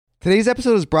Today's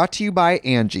episode is brought to you by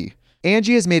Angie.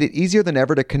 Angie has made it easier than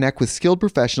ever to connect with skilled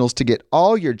professionals to get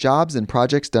all your jobs and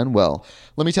projects done well.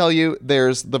 Let me tell you,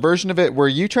 there's the version of it where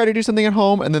you try to do something at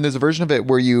home, and then there's a version of it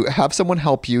where you have someone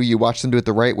help you, you watch them do it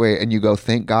the right way, and you go,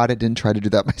 thank God I didn't try to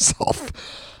do that myself.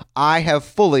 I have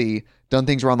fully done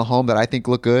things around the home that I think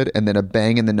look good, and then a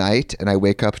bang in the night, and I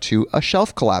wake up to a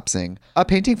shelf collapsing, a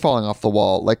painting falling off the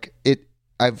wall.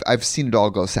 I've seen it all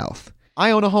go south.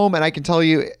 I own a home, and I can tell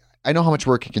you, I know how much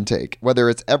work it can take. Whether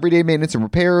it's everyday maintenance and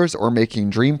repairs or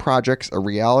making dream projects a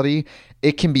reality,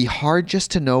 it can be hard just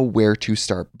to know where to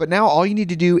start. But now all you need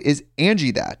to do is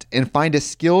Angie that and find a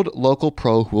skilled local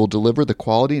pro who will deliver the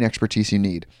quality and expertise you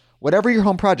need. Whatever your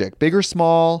home project, big or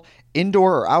small,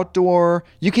 indoor or outdoor,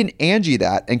 you can Angie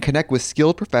that and connect with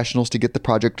skilled professionals to get the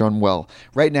project done well.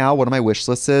 Right now, one of my wish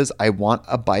lists is I want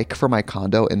a bike for my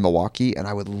condo in Milwaukee, and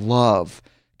I would love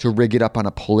to rig it up on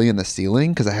a pulley in the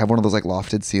ceiling because I have one of those like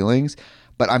lofted ceilings,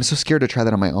 but I'm so scared to try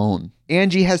that on my own.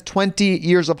 Angie has 20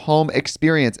 years of home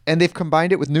experience, and they've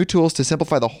combined it with new tools to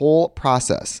simplify the whole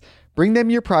process. Bring them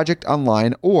your project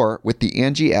online or with the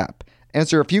Angie app.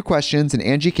 Answer a few questions and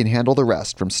Angie can handle the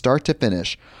rest from start to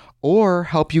finish, or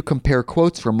help you compare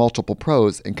quotes from multiple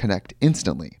pros and connect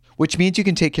instantly, which means you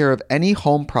can take care of any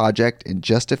home project in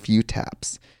just a few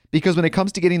taps. Because when it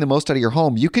comes to getting the most out of your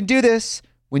home, you can do this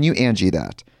when you Angie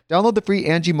that. Download the free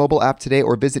Angie mobile app today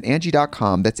or visit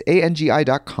Angie.com. That's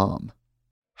ANGI.com.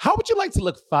 How would you like to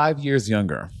look 5 years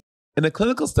younger? In a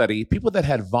clinical study, people that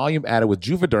had volume added with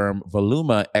Juvederm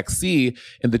Voluma XC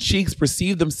in the cheeks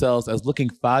perceived themselves as looking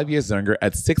 5 years younger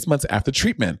at 6 months after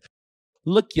treatment.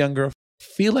 Look younger,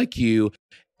 feel like you,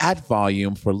 add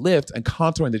volume for lift and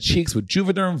contour in the cheeks with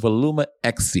Juvederm Voluma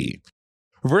XC.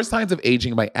 Reverse signs of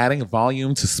aging by adding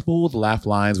volume to smooth laugh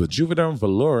lines with Juvederm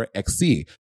Volure XC.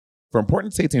 For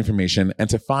important safety information and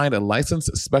to find a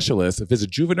licensed specialist, visit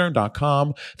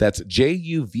Juvederm.com. That's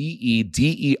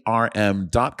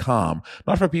JUVEDERM.com.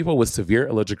 Not for people with severe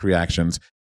allergic reactions,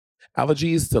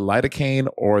 allergies to lidocaine,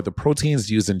 or the proteins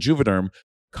used in Juvederm.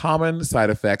 Common side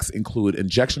effects include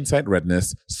injection site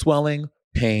redness, swelling,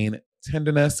 pain,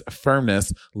 tenderness,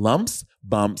 firmness, lumps,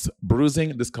 bumps,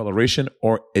 bruising, discoloration,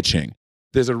 or itching.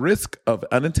 There's a risk of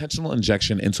unintentional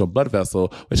injection into a blood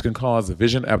vessel, which can cause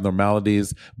vision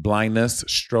abnormalities, blindness,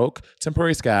 stroke,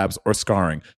 temporary scabs, or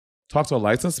scarring. Talk to a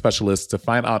licensed specialist to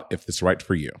find out if it's right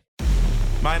for you.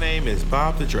 My name is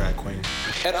Bob the Drag Queen.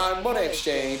 And I'm Money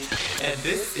Exchange. And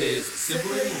this is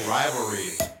Sibling Rivalry.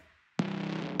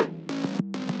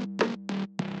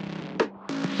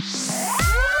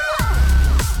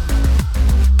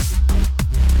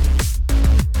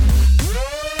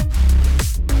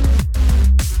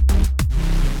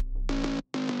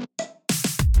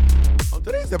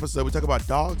 Today's episode, we talk about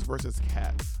dogs versus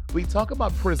cats. We talk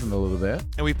about prison a little bit.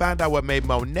 And we find out what made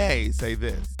Monet say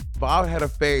this. Bob had a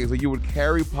phase where you would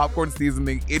carry popcorn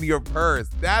seasoning in your purse.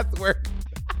 That's where...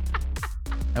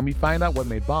 And we find out what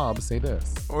made Bob say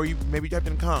this. Or you maybe typed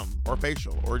in cum or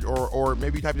facial. Or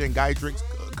maybe you typed in guy drinks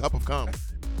a cup of cum.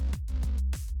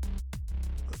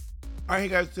 All right, hey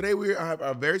guys. Today we have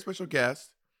a very special guest.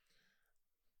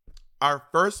 Our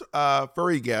first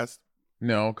furry guest.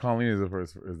 No, Colleen is the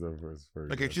first.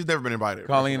 Okay, she's never been invited.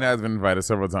 Colleen has been invited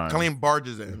several times. Colleen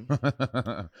barges in.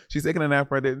 She's taking a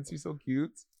nap right there. Isn't she so cute?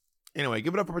 Anyway,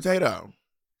 give it up for Potato.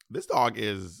 This dog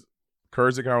is...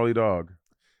 Courage the Cowardly Dog.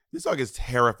 This dog is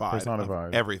terrified Personified.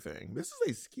 of everything. This is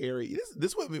a scary... This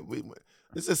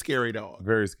is a scary dog.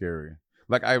 Very scary.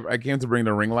 Like, I came to bring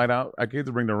the ring light out. I came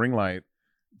to bring the ring light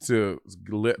to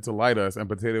light us, and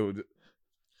Potato...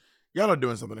 Y'all are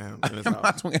doing something to him in his I'm house.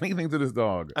 not doing anything to this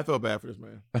dog. I feel bad for this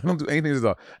man. I don't do anything to this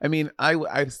dog. I mean,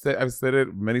 I've said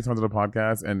it many times on the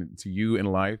podcast and to you in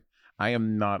life. I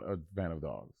am not a fan of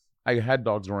dogs. I had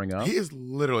dogs growing up. He is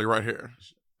literally right here.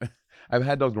 I've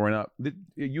had dogs growing up.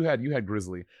 You had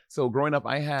Grizzly. So growing up,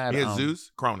 I had... He had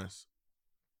Zeus, Cronus.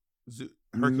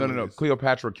 No.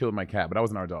 Cleopatra killed my cat, but that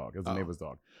wasn't our dog. It was the neighbor's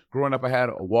dog. Growing up, I had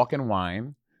a Walk and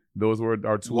Wine. Those were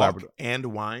our two Walk and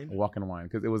Wine. Walk and Wine,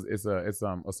 because it's a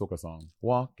soca song.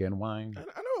 Walk and Wine. I know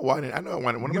what whining. I know what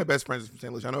whining. One of my best friends is from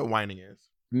St. Louis. I know what whining is.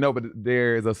 No, but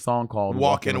there is a song called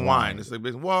Walk and Wine. It's like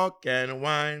Walk and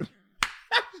Wine.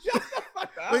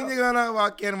 When you gonna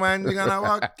walk and wine, you're gonna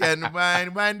walk and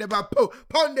wine. Wine the bapo,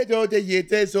 pound it out the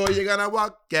yete, so you're gonna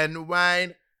walk and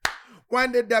wine.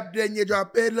 Wind it up, then you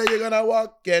drop it, you're gonna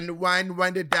walk and wine.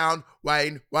 Wind it down,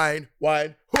 wine.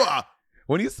 Hua!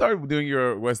 When you start doing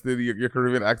your West Indian, your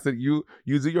Caribbean accent, you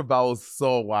do your vowels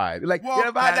so wide. Like, walk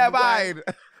get that wide.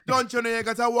 Don't you know you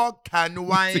gotta walk and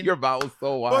wine? You do your vowels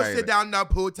so wide. Go sit down now,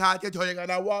 put out your toe, you're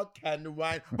gonna walk and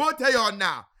wine. But tell you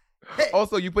now,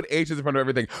 Also, you put H's in front of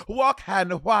everything. Walk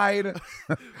hand wide. Me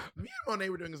and Monet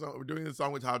were doing a song. We're doing this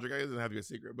song with Todrick. I guess it doesn't have to be a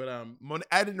secret, but Monet,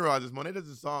 I didn't realize this. Monet does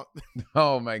a song.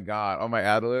 Oh my God! On my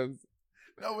ad libs.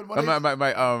 No, when Monet,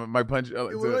 My punch.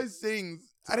 when Monet sings,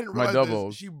 I didn't realize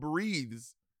doubles. this. She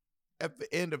breathes at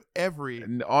the end of every.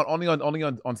 Only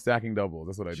on stacking doubles.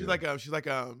 That's what I do. She's like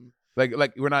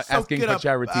like we're not soak asking it for up,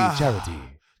 charity. Charity.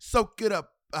 soak it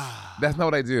up. That's not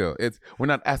what I do. We're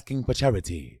not asking for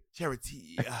charity.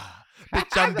 Charity.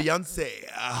 Bitch, I'm Beyonce.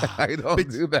 I don't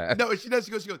do that. No, she does.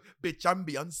 She goes, bitch, I'm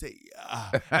Beyonce.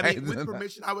 I mean, with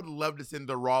permission, I would love to send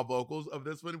the raw vocals of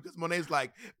this one because Monet's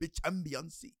like, bitch, I'm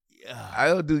Beyonce. I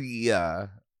don't do I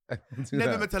don't do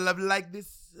Never that. met a love like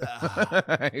this.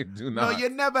 I do not. No, you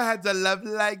never had a love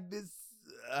like this.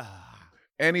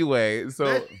 Anyway,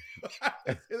 so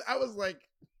I was like,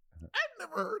 I've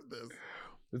never heard this.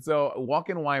 So Walk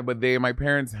and Wine, but my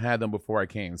parents had them before I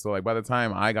came. So like by the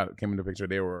time I came into the picture,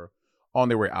 they were on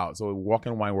their way out. So Walk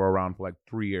and Wine were around for like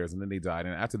 3 years and then they died.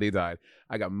 And after they died,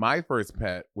 I got my first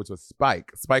pet, which was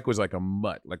Spike. Spike was like a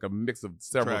mutt, like a mix of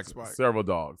several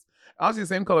dogs. Obviously the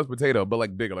same color as Potato, but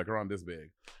like bigger, like around this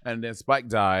big. And then Spike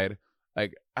died.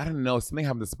 Like, I don't know, something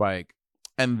happened to Spike.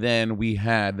 And then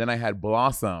I had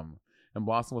Blossom. And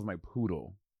Blossom was my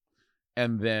poodle.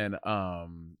 And then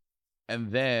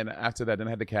after that, then I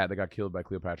had the cat that got killed by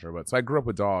Cleopatra. But so I grew up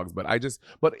with dogs, but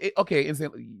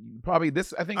probably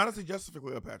this, I think. Honestly, justice for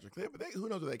Cleopatra. Who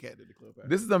knows what that cat did to Cleopatra?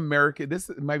 This is American. This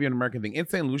might be an American thing. In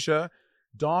St. Lucia,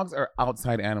 dogs are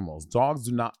outside animals. Dogs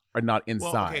are not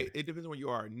inside. Well, okay, it depends on where you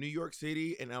are. New York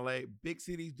City and LA, big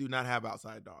cities do not have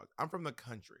outside dogs. I'm from the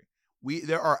country.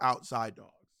 There are outside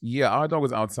dogs. Yeah, our dog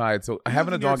was outside. So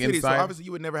having a New York dog City, inside, so obviously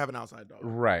you would never have an outside dog,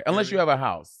 right? Unless you have a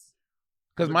house.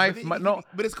 Because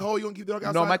but it's cold. You don't keep the dog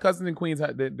outside. No, my cousins in Queens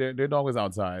had their dog was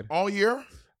outside all year.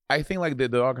 I think like the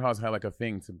dog house had like a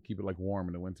thing to keep it like warm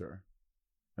in the winter.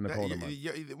 And the colder months.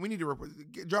 We need to report.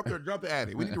 Drop the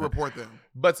addy. We need to report them.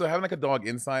 But so having like a dog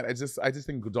inside, I just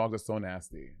think dogs are so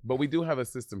nasty. But we do have a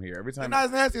system here. Every time they're not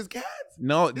as nasty as cats.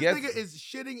 No, this nigga is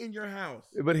shitting in your house.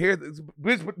 But here,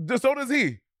 bitch, so does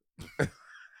he.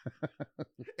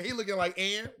 He looking like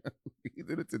Ann. He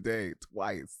did it today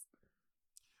twice.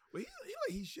 Well,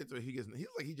 he shits.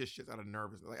 He just shits out of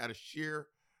nervousness, like out of sheer.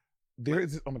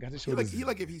 Oh my God! This show he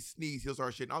like if he sneezes, he'll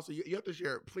start shitting. Also, you have to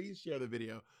share. Please share the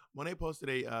video. Monet posted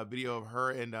a video of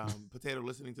her and Potato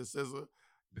listening to SZA.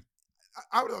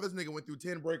 I would thought this nigga went through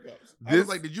 10 breakups. I was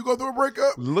like, did you go through a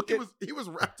breakup? He was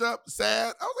wrapped up,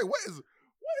 sad. I was like, what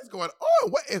is going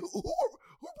on?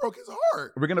 Who broke his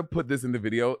heart? We're gonna put this in the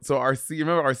video. So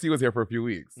remember RC was here for a few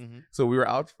weeks. Mm-hmm. So we were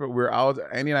out.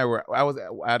 Andy and I was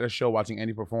at a show watching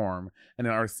Andy perform, and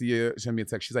then RC sent me a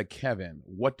text. She's like, Kevin,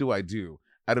 what do I do?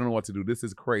 I don't know what to do. This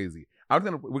is crazy. I'm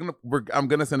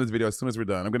gonna send this video as soon as we're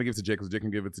done. I'm gonna give it to Jay because Jay can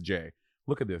give it to Jay.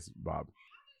 Look at this, Bob.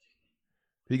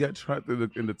 He got trapped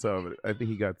in the tub. I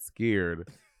think he got scared,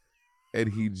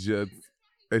 and he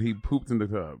pooped in the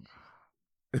tub.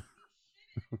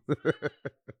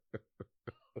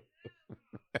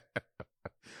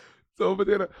 So, but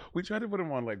then we tried to put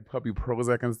him on like puppy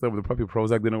Prozac and stuff, but the puppy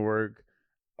Prozac didn't work.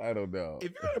 I don't know.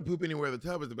 If you're gonna poop anywhere, the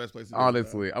tub is the best place to do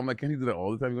Honestly, it. I'm like, can he do that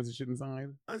all the time? He goes to shit inside.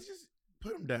 Let's just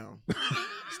put him down.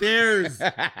 Stairs.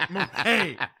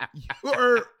 Hey,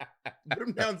 put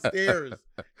him downstairs.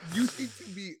 You need to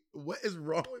be. What is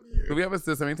wrong with you? So we have a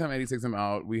system. Anytime Eddie takes him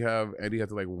out, Eddie has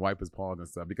to like wipe his paws and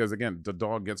stuff because again, the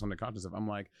dog gets on the couch and stuff. I'm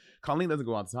like, Colleen doesn't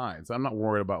go outside, so I'm not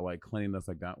worried about like cleanliness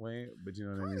like that way. But you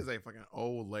know what I mean? Colleen is a fucking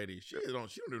old lady. She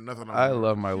don't do nothing. I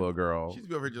love my little girl. She used to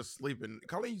be over here just sleeping.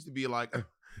 Colleen used to be like,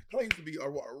 doing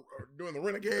the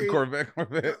Renegade.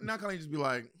 Corvette. Now Colleen just be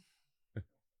like.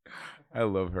 I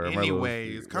love her.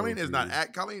 Anyways, Colleen is not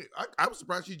at Colleen. I was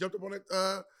surprised she jumped up on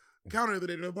that counter the other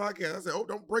day to the podcast. I said, "Oh,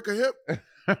 don't break her hip."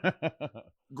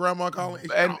 Grandma Colleen.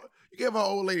 You gave her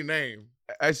old lady name.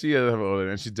 She is old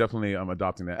lady, and she's definitely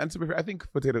adopting that. And to be fair, I think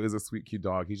Potato is a sweet, cute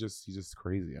dog. He's just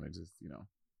crazy, and it just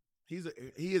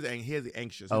he is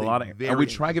anxious. A lot of, and we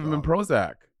try giving him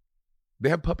Prozac. They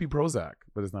have puppy Prozac,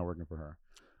 but it's not working for her.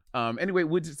 Anyway,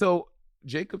 so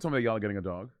Jacob told me that y'all are getting a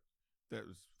dog. That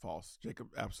was false. Jacob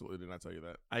absolutely did not tell you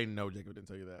that. I know Jacob didn't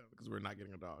tell you that because we're not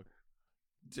getting a dog.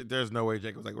 There's no way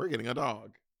Jacob was like, we're getting a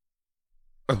dog.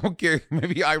 Okay,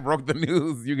 maybe I broke the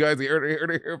news. You guys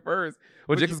heard it here first.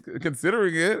 Well, Jacob's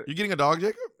considering it. You getting a dog,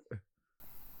 Jacob?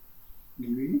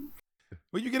 Maybe.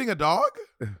 Were you getting a dog?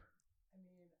 You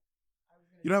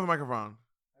don't have a microphone.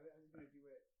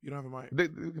 You don't have a mic. They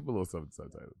can put a little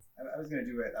subtitles. I was going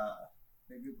to do it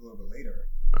maybe a little bit later.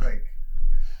 Like,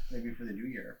 maybe for the new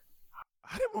year.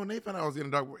 How did Monet find out I was getting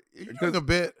a dog? You're doing a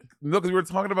bit. No, because we were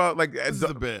talking about like This is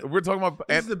a bit. We're talking about.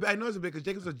 This is a bit. I know it's a bit because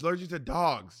Jacob's allergic to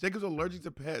dogs. Jacob's allergic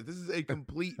to pets. This is a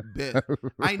complete bit.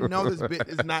 I know this bit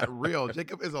is not real.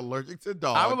 Jacob is allergic to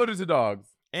dogs. I'm allergic to dogs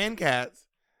and cats.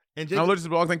 And I'm Jacob, allergic to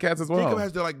dogs and cats as well.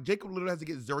 Jacob literally has to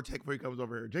get Zyrtec before he comes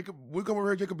over here. Jacob, when we come over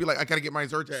here, Jacob be like, I gotta get my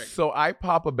Zyrtec. So I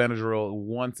pop a Benadryl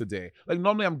once a day. Like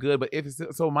normally I'm good, but if it's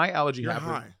so my allergy You're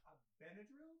happens. high.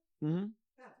 Mm-hmm.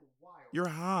 You're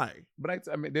high. But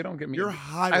I mean, they don't get me. You're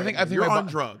high. I think you're my on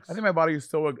drugs. I think my body is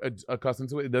so accustomed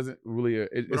to it. It doesn't really.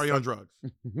 But are you on drugs?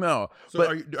 No. So but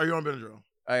are you on Benadryl?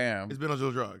 I am. It's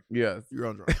Benadryl drug. Yes. You're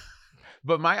on drugs.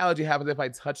 But my allergy happens if I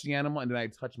touch the animal and then I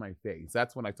touch my face.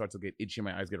 That's when I start to get itchy,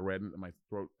 my eyes get red, and my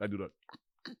throat. I do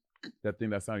that thing,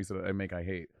 that sound you said I make. I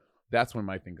hate. That's when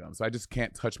my thing comes. So I just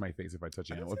can't touch my face if I touch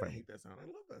an animal. I hate that sound. I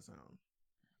love that sound.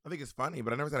 I think it's funny,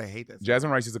 but I never said I hate that sound.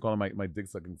 Jasmine Rice used to call it my dick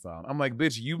sucking sound. I'm like,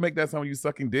 bitch, you make that sound when you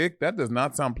sucking dick? That does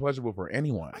not sound pleasurable for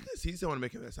anyone. I can see someone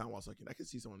making that sound while sucking. I can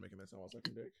see someone making that sound while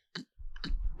sucking dick.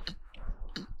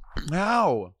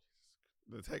 How?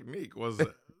 The technique was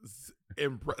that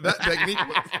technique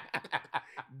was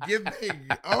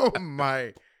giving. Oh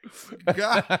my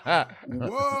God.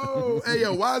 Whoa. Hey,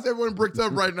 yo, why is everyone bricked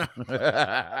up right now?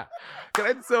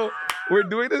 So we're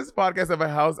doing this podcast at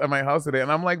my house today,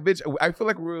 and I'm like, bitch, I feel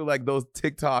like we're like those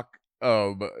TikTok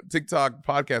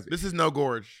podcasts. This is No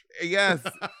Gorge. Yes.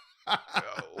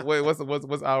 Wait, what's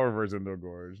our version of No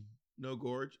Gorge? No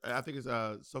Gorge? I think it's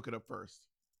Soak It Up First.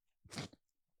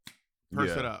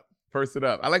 Purse It Up. Purse It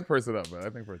Up. I like Purse It Up, but I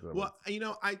think Purse It Up. Well, I think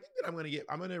that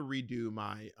I'm gonna redo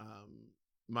my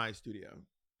my studio.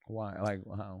 Why? Like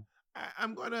how?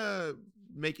 I'm gonna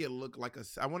make it look like I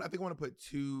think I want to put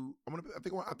two. I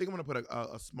think I'm gonna put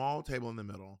a small table in the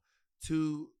middle,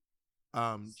 two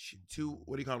what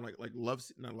do you call them, like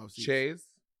not love seats, chairs,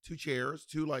 two chairs,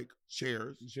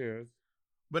 chairs,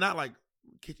 but not like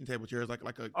kitchen table chairs, like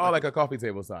a coffee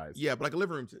table size. Yeah, but like a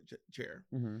living room chair.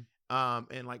 Mm-hmm.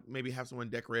 And like maybe have someone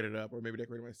decorate it up, or maybe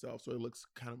decorate it myself, so it looks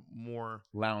kind of more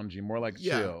loungy, more like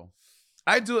chill.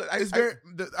 I do it. It's very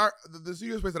the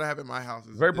studio space that I have in my house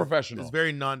is very professional. It's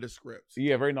very nondescript.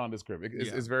 Yeah, very nondescript.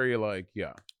 It's very like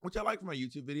which I like for my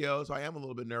YouTube videos. So I am a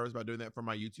little bit nervous about doing that for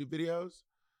my YouTube videos.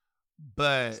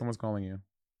 But someone's calling you.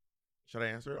 Should I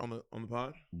answer it on the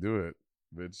pod? Do it,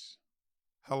 bitch.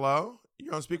 Hello,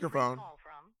 you're on speakerphone.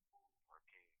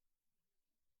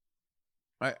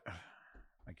 I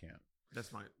can't. That's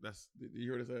fine. Did you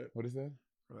hear what I said? What is that?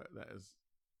 That is.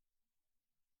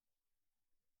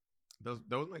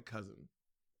 That was my cousin.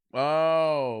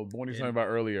 Oh, the one you were talking about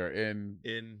earlier in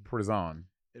prison.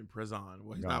 In prison.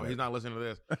 Well, he's not listening to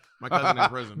this. My cousin in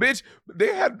prison. Bitch,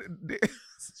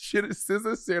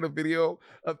 SZA shared a video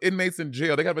of inmates in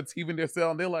jail. They got a TV in their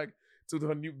cell, and they're like, to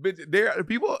the new bitch.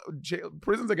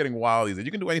 Prisons are getting wild these days.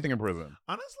 You can do anything in prison.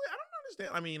 Honestly, I don't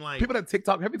understand. I mean, like people that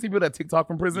TikTok. Have you seen people that TikTok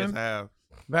from prison? Yes, I have.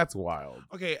 That's wild.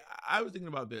 Okay, I was thinking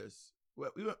about this.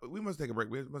 We must take a break.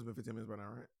 It must have been 15 minutes by now,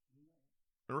 right?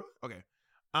 Really? Okay.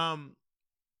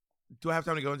 Do I have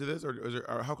time to go into this,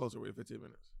 or how close are we to 15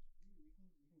 minutes?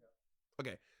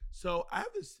 Okay. So I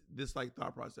have this like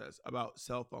thought process about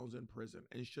cell phones in prison,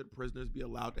 and should prisoners be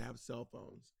allowed to have cell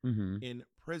phones in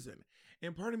prison?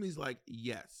 And part of me is like,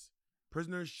 yes,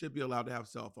 prisoners should be allowed to have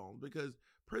cell phones, because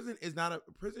prison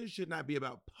should not be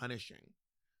about punishing.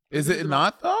 Is it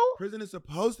not though? Prison is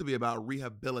supposed to be about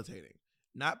rehabilitating,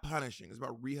 not punishing. It's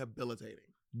about rehabilitating.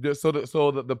 So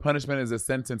the punishment is a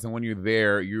sentence, and when you're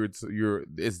there,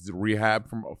 it's rehab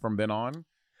from then on.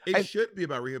 It should be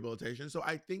about rehabilitation. So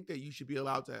I think that you should be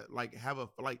allowed to like have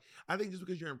I think just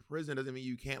because you're in prison doesn't mean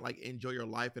you can't like enjoy your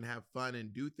life and have fun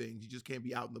and do things. You just can't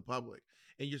be out in the public.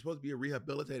 And you're supposed to be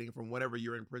rehabilitating from whatever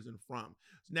you're in prison from.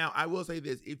 Now, I will say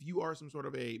this: if you are some sort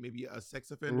of maybe a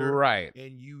sex offender, right?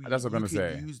 And that's what I'm gonna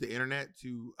say. Use the internet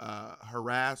to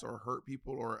harass or hurt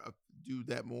people or do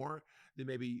that more, then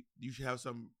maybe you should have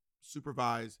some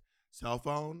supervised cell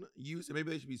phone use, and maybe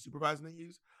they should be supervising the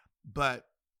use. But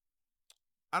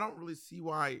I don't really see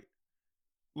why,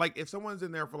 like, if someone's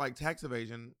in there for like tax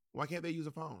evasion, why can't they use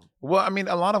a phone? Well, I mean,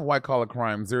 a lot of white collar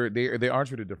crimes, they are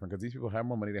treated different because these people have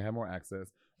more money, they have more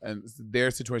access, and their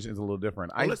situation is a little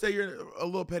different. Well, let's say you're a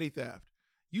little petty theft,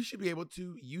 you should be able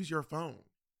to use your phone.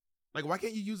 Like, why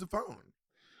can't you use a phone?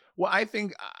 Well, I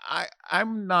think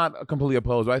I'm not completely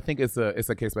opposed. But I think it's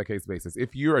a case by case basis.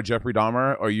 If you're a Jeffrey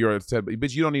Dahmer or you're a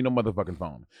bitch, you don't need no motherfucking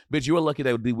phone. Bitch, you are lucky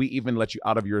that we even let you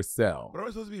out of your cell. But are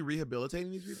we supposed to be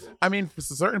rehabilitating these people? I mean, for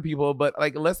certain people, but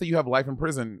like, let's say you have life in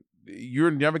prison,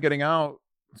 you're never getting out.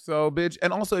 So, bitch,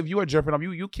 and also if you are Jeffrey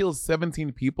Dahmer, you killed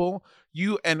 17 people.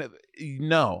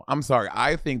 No, I'm sorry.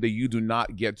 I think that you do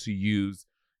not get to use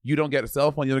You don't get a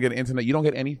cell phone. You don't get internet. You don't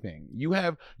get anything. You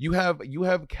have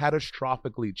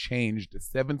catastrophically changed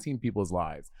 17 people's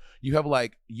lives. You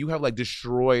have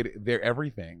destroyed their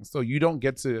everything. So you don't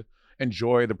get to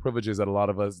enjoy the privileges that a lot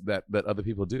of us that other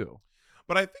people do.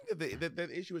 But I think that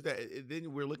the issue is that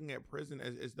then we're looking at prison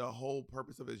as the whole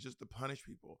purpose of it is just to punish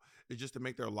people. It's just to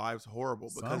make their lives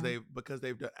horrible because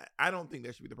they've done. I don't think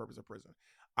that should be the purpose of prison.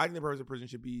 I think the purpose of prison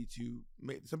should be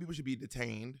some people should be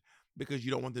detained because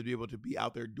you don't want them to be able to be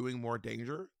out there doing more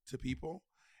danger to people.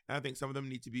 And I think some of them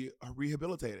need to be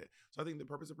rehabilitated. So I think the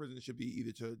purpose of prison should be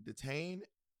either to detain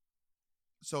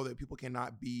so that people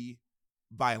cannot be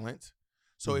violent.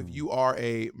 So if you are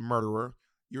a murderer,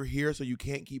 you're here so you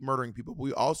can't keep murdering people. But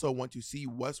we also want to see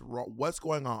what's wrong, what's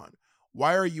going on.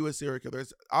 Why are you a serial killer?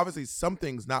 There's obviously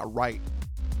something's not right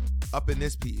up in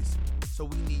this piece. So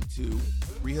we need to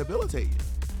rehabilitate you.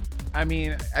 I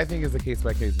mean, I think it's a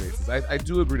case-by-case basis. I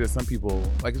do agree that some people,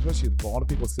 like especially for all the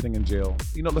people sitting in jail,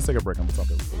 let's take a break and we'll talk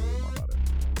a little bit more about it.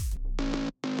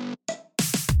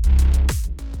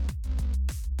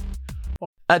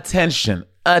 Attention.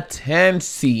 Do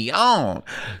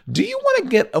you want to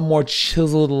get a more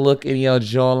chiseled look in your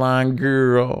jawline,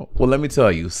 girl? Well, let me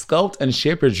tell you, sculpt and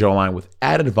shape your jawline with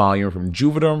added volume from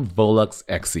Juvederm Volux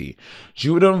XC.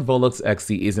 Juvederm Volux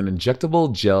XC is an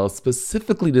injectable gel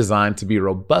specifically designed to be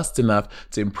robust enough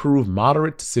to improve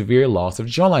moderate to severe loss of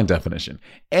jawline definition.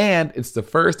 And it's the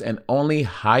first and only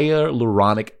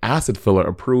hyaluronic acid filler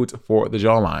approved for the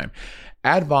jawline.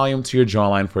 Add volume to your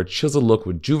jawline for a chiseled look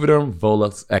with Juvederm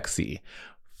Volux XC.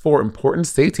 For important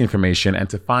safety information and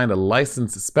to find a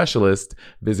licensed specialist,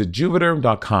 visit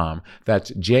juvederm.com. That's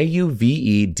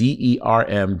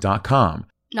JUVEDERM.com.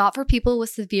 Not for people with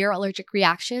severe allergic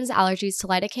reactions, allergies to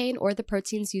lidocaine, or the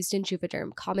proteins used in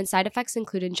Juvederm. Common side effects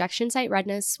include injection site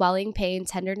redness, swelling, pain,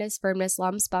 tenderness, firmness,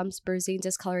 lumps, bumps, bruising,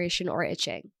 discoloration, or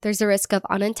itching. There's a risk of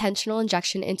unintentional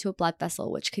injection into a blood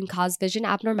vessel, which can cause vision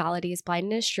abnormalities,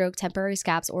 blindness, stroke, temporary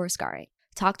scabs, or scarring.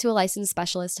 Talk to a licensed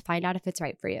specialist to find out if it's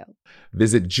right for you.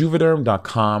 Visit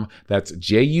juvederm.com. That's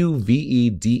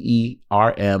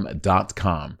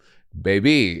JUVEDERM.com.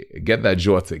 Baby, get that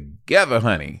jaw together,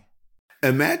 honey.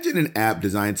 Imagine an app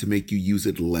designed to make you use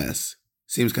it less.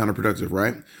 Seems counterproductive,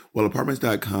 right? Well,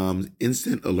 Apartments.com's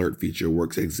instant alert feature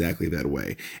works exactly that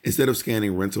way. Instead of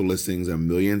scanning rental listings a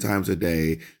million times a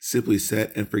day, simply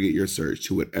set and forget your search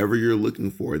to whatever you're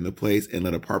looking for in the place and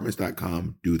let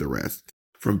Apartments.com do the rest.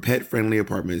 From pet-friendly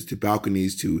apartments to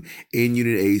balconies to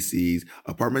in-unit ACs,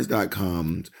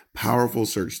 Apartments.com's powerful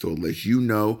search tool lets you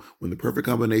know when the perfect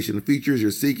combination of features you're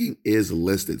seeking is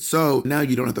listed. So now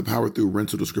you don't have to power through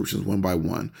rental descriptions one by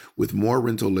one. With more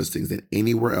rental listings than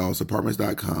anywhere else,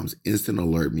 Apartments.com's instant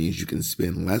alert means you can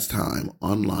spend less time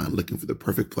online looking for the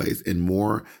perfect place and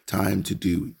more time to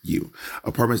do you.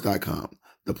 Apartments.com,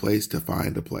 the place to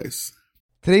find a place.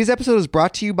 Today's episode is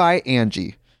brought to you by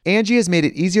Angie. Angie has made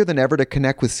it easier than ever to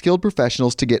connect with skilled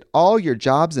professionals to get all your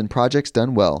jobs and projects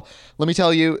done well. Let me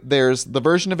tell you, there's the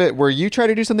version of it where you try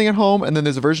to do something at home, and then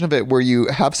there's a version of it where you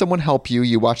have someone help you,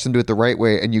 you watch them do it the right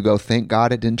way, and you go, thank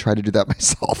God I didn't try to do that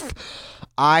myself.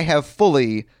 I have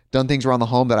fully done things around the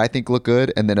home that I think look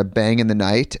good, and then a bang in the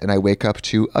night, and I wake up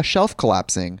to a shelf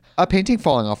collapsing, a painting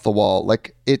falling off the wall.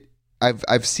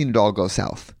 I've seen it all go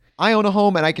south. I own a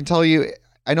home, and I can tell you,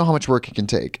 I know how much work it can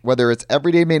take. Whether it's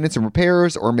everyday maintenance and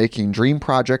repairs or making dream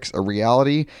projects a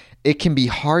reality, it can be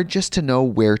hard just to know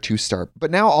where to start.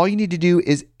 But now all you need to do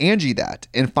is Angie that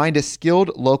and find a skilled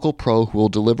local pro who will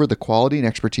deliver the quality and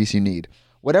expertise you need.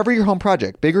 Whatever your home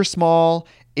project, big or small,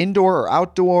 indoor or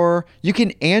outdoor, you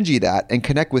can Angie that and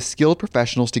connect with skilled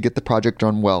professionals to get the project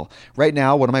done well. Right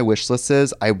now, one of my wish lists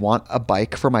is I want a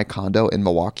bike for my condo in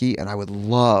Milwaukee, and I would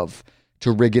love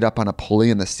to rig it up on a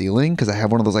pulley in the ceiling because I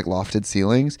have one of those lofted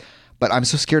ceilings, but I'm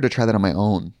so scared to try that on my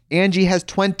own. Angie has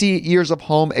 20 years of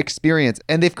home experience,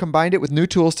 and they've combined it with new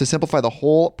tools to simplify the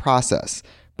whole process.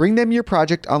 Bring them your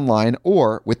project online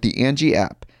or with the Angie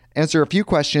app. Answer a few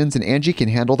questions and Angie can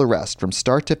handle the rest from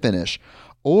start to finish,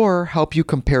 or help you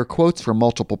compare quotes from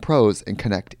multiple pros and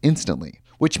connect instantly,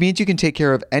 which means you can take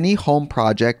care of any home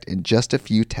project in just a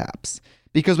few taps.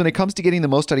 Because when it comes to getting the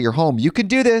most out of your home, you can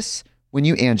do this when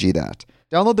you Angie that.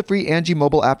 Download the free Angie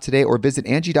mobile app today or visit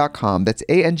Angie.com. That's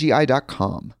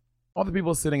ANGI.com. All the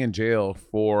people sitting in jail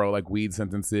for weed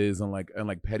sentences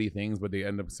and petty things, but they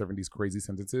end up serving these crazy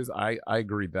sentences. I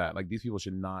agree that these people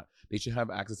should not. They should have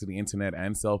access to the internet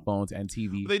and cell phones and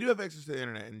TV. But they do have access to the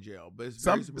internet in jail, but it's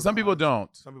some people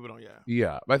don't. Some people don't. Yeah.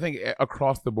 Yeah, but I think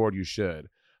across the board you should.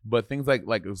 But things like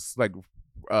being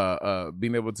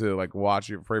able to watch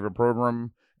your favorite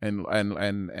program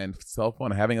and cell phone,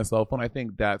 having a cell phone, I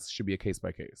think that should be a case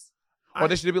by case. Or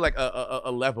there should be like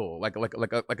a level, like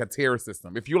a tier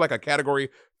system. If you're like a category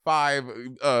 5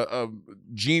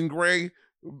 Jean Grey,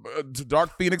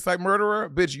 Dark Phoenix type murderer,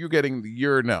 bitch,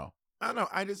 you're no. I don't know.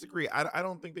 I disagree. I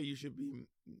don't think that you should be.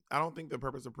 I don't think the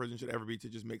purpose of prison should ever be to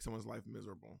just make someone's life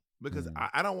miserable. Because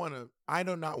I don't want to. I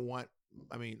do not want.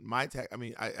 I mean, my tax. I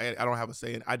mean, I don't have a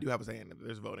say in. I do have a say in it.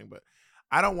 There's voting, but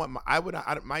I don't want.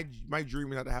 My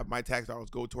dream is not to have my tax dollars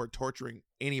go toward torturing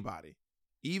anybody,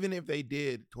 even if they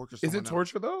did torture someone. Is it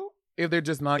torture though? If they're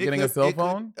just not It getting could- a cell it could-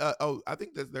 phone? I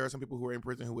think that there are some people who are in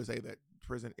prison who would say that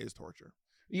prison is torture.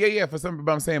 Yeah, for some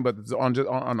people I'm saying, but it's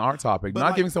on our topic, But not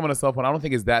like- giving someone a cell phone, I don't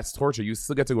think is that's torture. You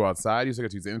still get to go outside, you still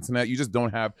get to use the internet. You just don't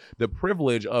have the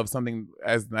privilege of something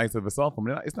as nice as a cell phone.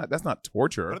 That's not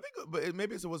torture. But I think,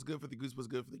 maybe it's what's good for the goose was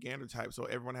good for the gander type. So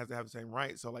everyone has to have the same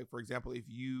right. So, like for example, if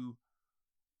you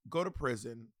go to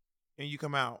prison and you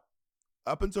come out,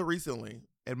 up until recently,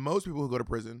 and most people who go to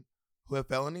prison who have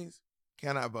felonies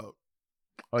cannot vote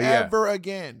Oh yeah. ever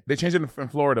again. They changed it in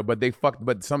Florida, but there's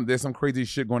some crazy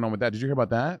shit going on with that. Did you hear about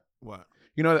that? What?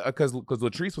 You know, because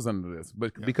Latrice was under this,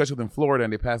 but Yeah. because she was in Florida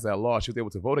and they passed that law, she was able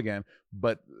to vote again.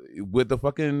 But with the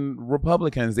fucking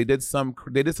Republicans, they did some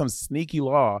sneaky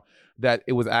law that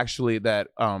it was actually that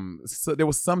so there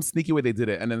was some sneaky way they did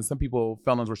it, and then some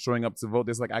felons were showing up to vote.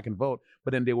 They're like, I can vote,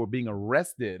 but then they were being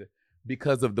arrested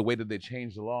because of the way that they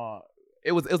changed the law.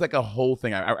 It was like a whole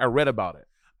thing. I read about it.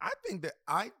 I think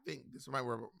this might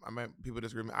where people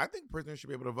disagree with me. I think prisoners should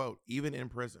be able to vote even in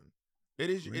prison.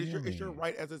 It's your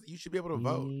right you should be able to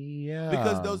vote. Yeah,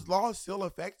 Because those laws still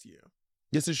affect you.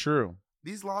 This is true.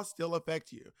 These laws still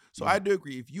affect you. So Yeah. I do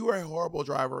agree. If you are a horrible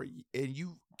driver and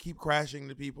you keep crashing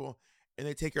into people and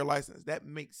they take your license, that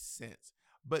makes sense.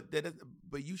 But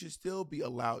but you should still be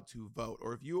allowed to vote.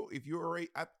 Or if you're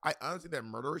I honestly that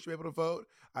murderers should be able to vote.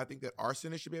 I think that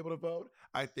arsonists should be able to vote.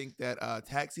 I think that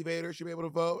tax evaders should be able to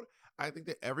vote. I think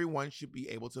that everyone should be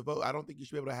able to vote. I don't think you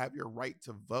should be able to have your right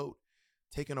to vote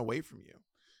taken away from you.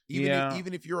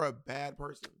 Even if you're a bad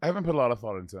person. I haven't put a lot of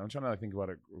thought into it. I'm trying to think about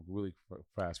it really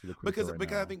fast, really quick. Because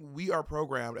I think we are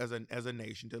programmed as a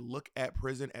nation to look at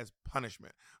prison as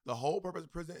punishment. The whole purpose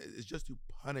of prison is just to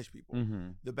punish people. Mm-hmm.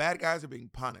 The bad guys are being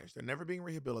punished. They're never being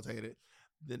rehabilitated.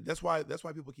 Then that's why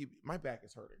people keep. My back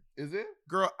is hurting. Is it?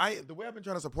 Girl, the way I've been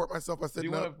trying to support myself by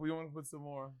sitting up. We want to put some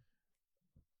more.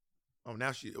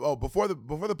 Before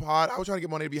the pod, I was trying to get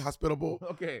Monet to be hospitable.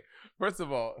 Okay, first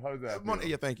of all, how does that? Monet,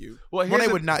 yeah, thank you. Well, Monet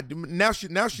would not do. Now she's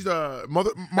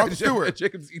Martha Stewart.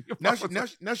 Chicken's now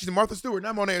she's Martha Stewart.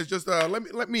 Now Monet is just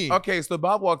let me. Okay, so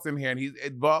Bob walks in here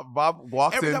and Bob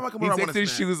walks Every in. time I come He over, I takes want a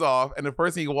his snack. shoes off, and the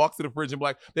first thing he walks to the fridge and be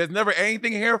like, "There's never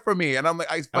anything here for me." And I'm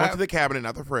like, I went to the cabinet,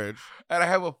 not the fridge. and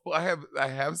I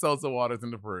have seltzer waters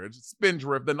in the fridge,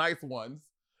 Spindrift, the nice ones,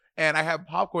 and I have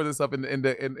popcorn and stuff in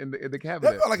the cabinet.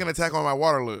 That felt like an attack on my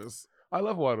Waterloos. I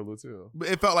love Waterloo too. But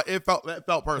it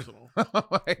felt personal. Oh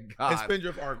my And god,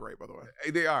 Spindrift are great, by the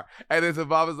way. they are. And then so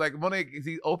Bob is like, Monet,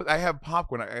 he open. I have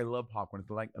popcorn. I love popcorn. It's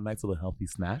like a nice little healthy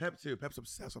snack. Pep's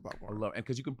obsessed with I popcorn. love it. And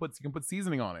because you can put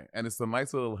seasoning on it, and it's a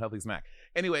nice little healthy snack.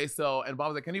 Anyway, and Bob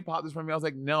was like, "Can you pop this for me?" I was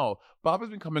like, "No." Bob has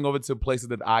been coming over to places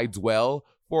that I dwell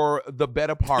for the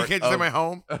better You part can't just say my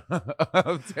home.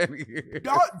 of 10 years.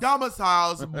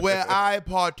 Domiciles where I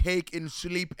partake in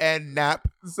sleep and nap.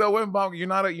 So when Bob, you're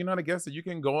not a guest, so you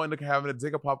can go in the cabinet,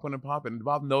 take a popcorn and pop it. And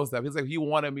Bob knows that. He's like, he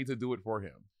wanted me to do it for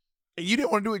him. And you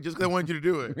didn't want to do it just because I wanted you to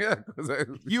do it. Yeah, 'cause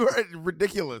You are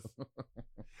ridiculous.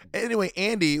 Anyway,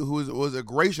 Andy, who was a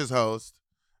gracious host,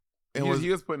 and he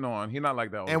was putting on. He not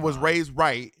like that. all the was time. raised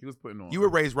right. He was putting on. You were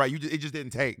raised right. It just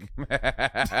didn't take.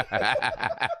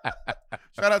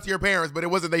 Shout out to your parents, but it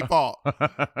wasn't their fault.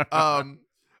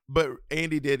 But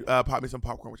Andy did pop me some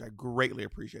popcorn, which I greatly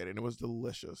appreciated, and it was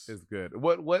delicious. It's good.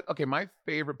 What? Okay, my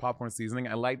favorite popcorn seasoning.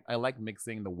 I like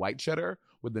mixing the white cheddar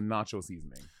with the nacho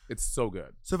seasoning. It's so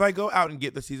good. So if I go out and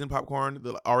get the seasoned popcorn,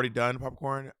 the already done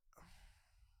popcorn,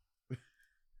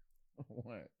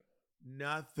 What?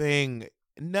 nothing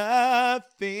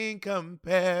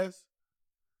compares.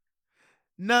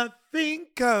 Nothing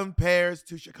compares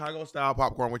to Chicago style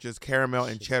popcorn, which is caramel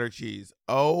and cheddar cheese.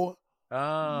 Oh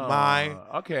my!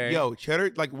 Okay. Yo,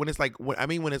 cheddar, like when the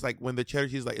cheddar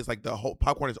cheese, like it's like the whole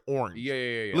popcorn is orange. Yeah.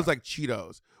 It looks like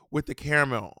Cheetos with the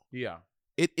caramel. Yeah.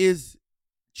 It is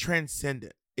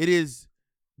transcendent. It is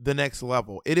the next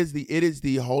level. It is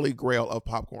the holy grail of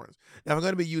popcorns. Now I'm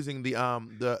going to be using the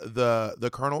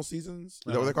Colonel seasons. Is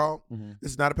that what they're called? Mhm.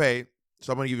 This is not a paid,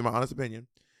 so I'm going to give you my honest opinion.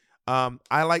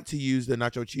 I like to use the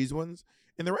nacho cheese ones,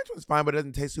 and the ranch one's fine, but it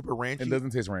doesn't taste super ranchy. It doesn't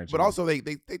taste ranchy. But also they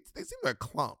seem like a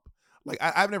clump. Like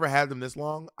I've never had them this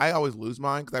long. I always lose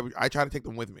mine because I try to take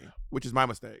them with me, which is my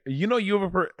mistake. You know,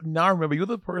 now I remember you're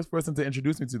the first person to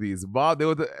introduce me to these. Bob, there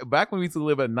was back when we used to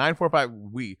live at 945.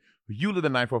 You lived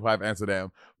at 945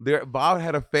 Amsterdam. Bob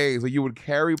had a phase where you would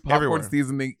carry popcorn Everywhere.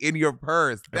 seasoning in your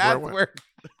purse. That's Everywhere I where.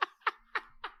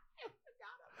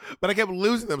 But I kept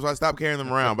losing them, so I stopped carrying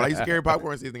them around. But I used to carry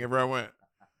popcorn seasoning everywhere I went.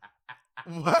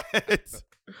 What?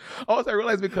 Also, I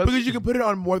realized because you can put it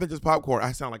on more than just popcorn.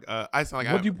 I sound like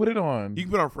what do you put it on? You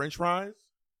can put it on French fries.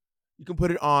 You can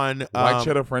put it on White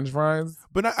cheddar French fries.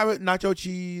 but not nacho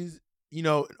cheese. You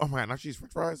know, oh my god, nacho cheese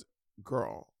French fries.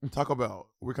 Girl, Taco Bell,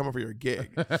 we're coming for your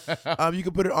gig. You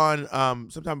can put it on.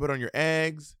 Sometimes put it on your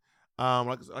eggs.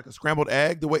 Like a scrambled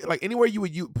egg. The way like anywhere you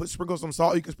would sprinkle some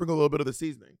salt, you can sprinkle a little bit of the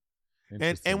seasoning.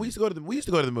 And we used to go to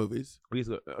the movies. We used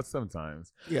to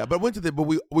sometimes. Yeah, but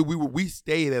we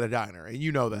stayed at a diner, and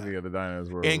you know that. Yeah, the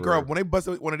diners were. And girl, when they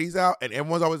busted one of these out, and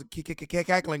everyone's always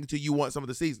cackling until you want some of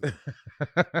the seasoning,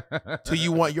 till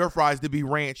you want your fries to be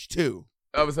ranch too.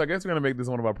 So I guess we're gonna make this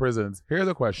one of our prisons. Here's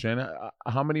a question: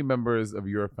 how many members of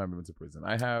your family went to prison?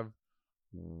 I have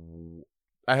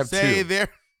Say two.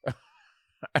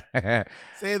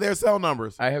 Say their cell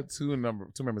numbers. I have two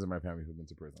members of my family who've been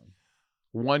to prison.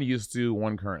 One used to,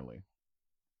 one currently.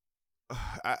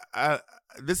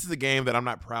 This is a game that I'm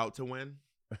not proud to win,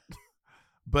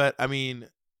 but I mean,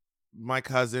 my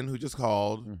cousin who just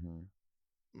called,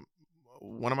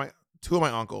 two of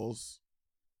my uncles,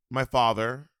 my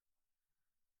father.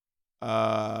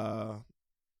 I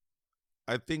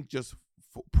think just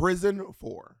prison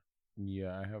 4.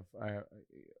 Yeah,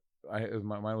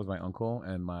 mine was my uncle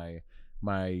and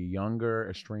my younger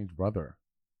estranged brother.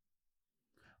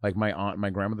 Like my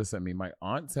grandmother sent me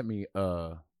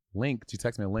a link. She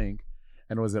texted me a link,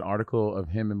 and it was an article of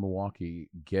him in Milwaukee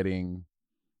getting,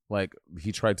 like,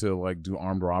 he tried to like do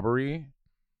armed robbery,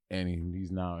 and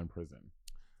he's now in prison.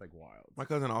 It's like wild. My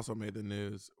cousin also made the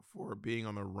news for being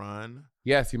on the run.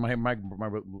 Yes, my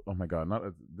oh my god, not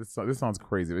this sounds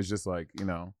crazy. It's just like, you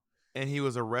know. And he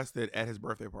was arrested at his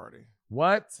birthday party.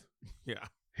 What? Yeah.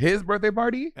 His birthday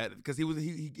party? Because he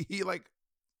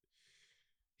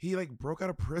broke out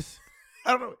of prison.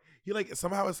 I don't know. He like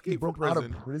somehow escaped from prison. Out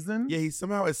of prison? Yeah, he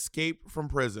somehow escaped from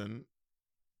prison.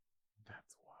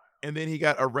 That's wild. And then he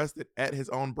got arrested at his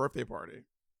own birthday party.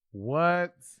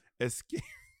 What? Escape.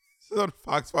 This is on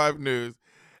Fox 5 News.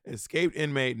 Escaped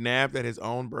inmate nabbed at his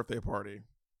own birthday party.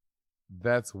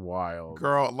 That's wild.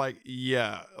 Girl, like,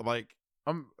 yeah, like.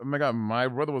 Oh my god, my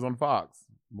brother was on Fox.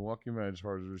 Milwaukee Man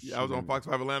Chargers. Yeah, I was on Fox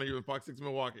 5 Atlanta. You was on Fox 6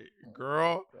 Milwaukee.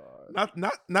 Girl, not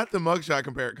the mugshot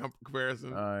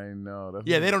comparison. I know.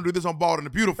 Yeah, they don't do this on Bald and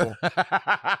the Beautiful.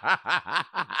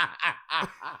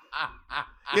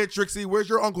 Yeah, Trixie, where's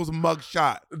your uncle's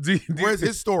mugshot? Where's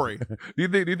his story? Do you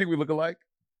think we look alike?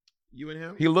 You and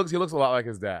him? He looks a lot like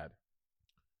his dad.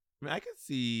 I mean, I could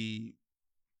see.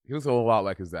 He looks a lot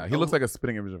like his dad. He looks like a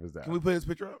spitting image of his dad. Can we put his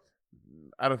picture up?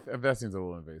 That seems a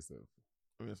little invasive.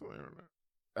 I mean, it's on the internet.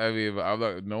 I mean, I'm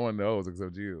not, no one knows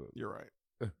except you. You're right.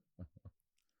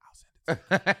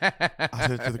 I'll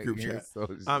send it to the group chat. So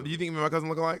do you think me and my cousin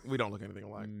look alike? We don't look anything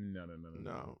alike.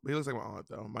 No. But he looks like my aunt,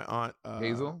 though. My aunt.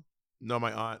 Hazel? No,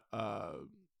 my aunt.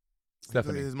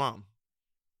 Stephanie. His mom.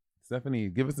 Stephanie.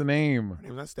 Give us a name. Her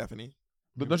name's not Stephanie.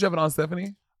 But don't you have an aunt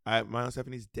Stephanie? My aunt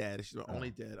Stephanie's dead. She's my only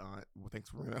dead aunt. Well, thanks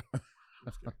for bringing that up.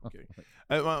 I'm kidding.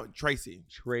 Tracy.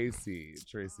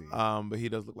 But he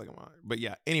does look like a aunt. But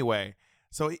yeah. Anyway,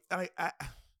 so he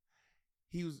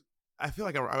was. I feel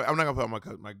like I'm not gonna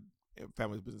put my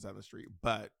family's business out in the street,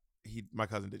 but my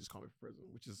cousin did just call me from prison,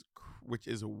 which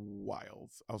is wild.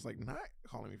 I was like, not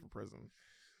calling me from prison,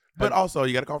 but also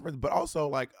you got to call from prison. But also,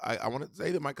 like, I want to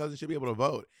say that my cousin should be able to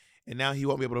vote, and now he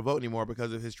won't be able to vote anymore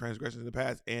because of his transgressions in the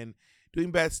past. And doing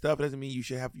bad stuff doesn't mean you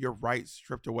should have your rights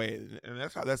stripped away, and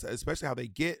that's especially how they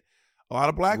get a lot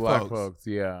of black folks.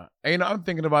 Yeah, and I'm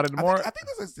thinking about it more. I think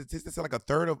there's a statistic that like a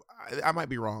third of. I might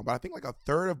be wrong, but I think like a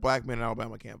third of black men in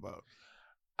Alabama can't vote.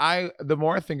 The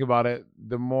more I think about it,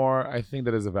 the more I think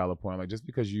that is a valid point. Like, just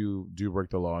because you do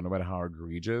break the law, no matter how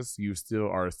egregious, you still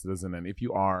are a citizen. And if you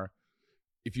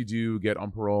do get on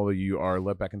parole or you are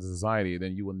let back into society,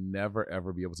 then you will never,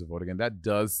 ever be able to vote again. That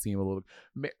does seem a little.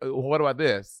 What about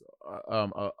this?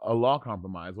 A law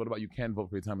compromise. What about you can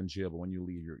vote for your time in jail, but when you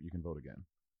leave, you can vote again?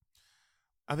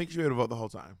 I think you should be able to vote the whole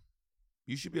time.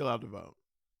 You should be allowed to vote.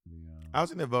 Yeah. I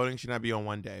was saying that voting should not be on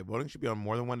one day. Voting should be on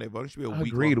more than one day. Voting should be a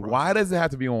week. Agreed. Why does it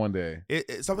have to be on one day?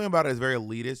 Something about it is very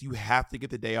elitist. You have to get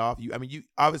the day off. You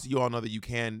obviously you all know that you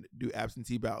can do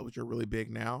absentee ballots, which are really big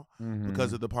now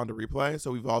because of the Ponder replay. So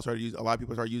we've all started using. A lot of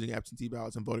people started using absentee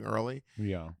ballots and voting early.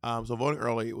 Yeah. So voting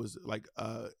early, it was like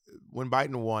when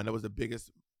Biden won, that was the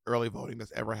biggest early voting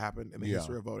that's ever happened in the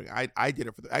history of voting. I did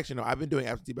it for actually no, I've been doing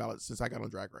absentee ballots since I got on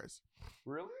Drag Race.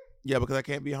 Really? Yeah, because I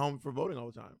can't be home for voting all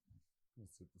the time.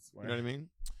 Let's sit this You way. know what I mean?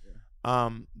 Yeah.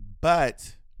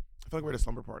 But I feel like we're at a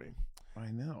slumber party.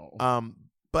 I know.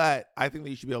 But I think that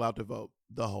you should be allowed to vote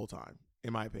the whole time,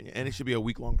 in my opinion, and it should be a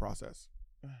week-long process.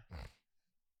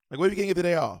 Like, what if you can't get the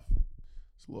day off?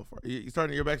 It's a little far. You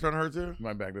starting? Your back starting to hurt too?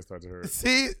 My back just starts to hurt.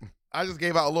 See, I just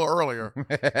gave out a little earlier.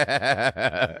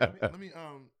 let me.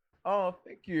 Oh,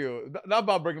 thank you. Not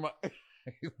about breaking my.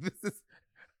 This is.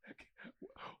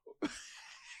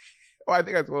 Oh, I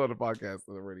think I told on the podcast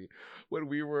already. When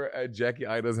we were at Jackie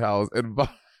Ida's house and Bob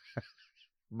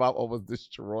almost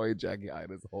destroyed Jackie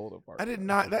Ida's whole apartment. I did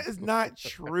not. That is not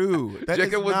true. That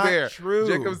Jacob is was not there. True.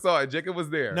 Jacob saw it. Jacob was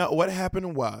there. No, what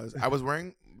happened was I was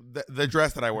wearing the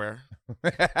dress that I wear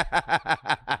because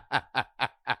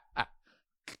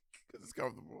it's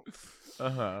comfortable.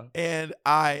 And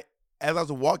as I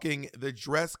was walking, the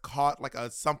dress caught like a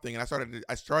something, and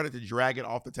I started to drag it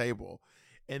off the table.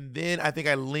 And then I think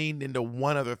I leaned into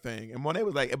one other thing. And Monet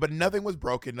was like, but nothing was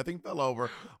broken. Nothing fell over.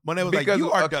 Monet was like, you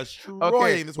are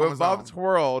destroying this woman's when Bob home.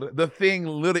 twirled, the thing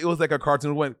literally, it was like a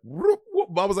cartoon. It went, whoop, whoop.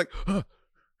 Bob was like, huh.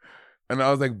 And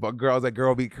I was like,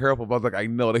 girl, be careful. Bob was like, I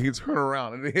know. Then he turned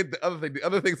around and it hit the other thing. The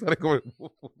other thing started going.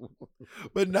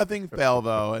 But nothing fell,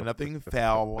 though. And nothing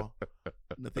fell.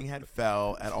 Nothing had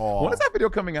fell at all. When is that video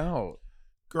coming out?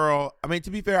 Girl, I mean,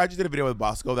 to be fair, I just did a video with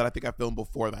Bosco that I think I filmed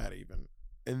before that even.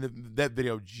 And that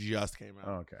video just came out.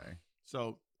 Okay.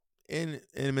 So, in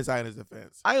Miss Ina's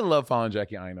defense, I love following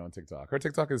Jackie Aina on TikTok. Her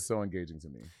TikTok is so engaging to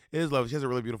me. it is lovely. She has a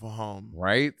really beautiful home.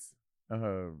 Right?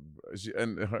 Her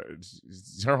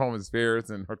home is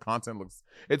fierce and her content looks,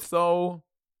 it's so,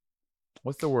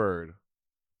 what's the word?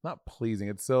 Not pleasing.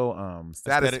 It's so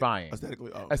satisfying.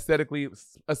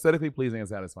 Aesthetically pleasing and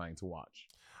satisfying to watch.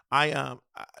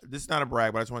 This is not a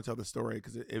brag, but I just want to tell the story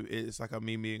because it's like a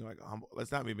me being like humble.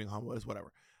 It's not me being humble. It's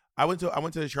whatever. I went to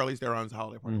Charlize Theron's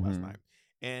holiday party last night,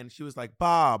 and she was like,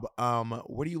 "Bob,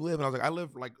 where do you live?" And I was like, "I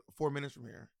live like 4 minutes from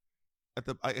here, at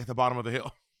the bottom of the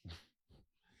hill."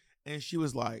 And she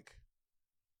was like,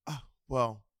 "Oh,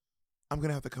 well, I'm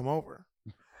gonna have to come over."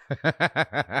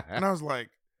 And I was like,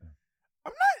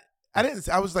 "I'm not." I didn't.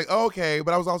 I was like, oh, "Okay,"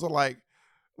 but I was also like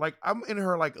I'm in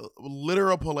her like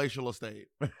literal palatial estate,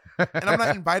 and I'm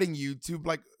not inviting you to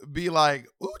like be like,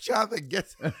 "Ooh, child, that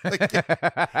gets." Like,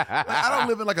 I don't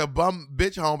live in like a bum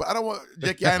bitch home, but I don't want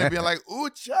Jackie Aina being like, "Ooh,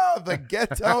 child, the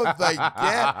ghetto, the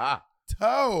ghetto."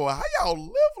 How y'all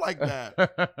live like that?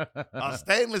 A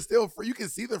stainless steel fridge. You can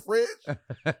see the fridge.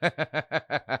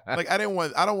 Like I don't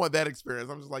want that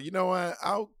experience. I'm just like, you know what?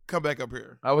 I'll come back up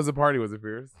here. How was the party? Was it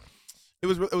fierce? It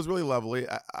was really lovely.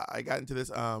 I got into this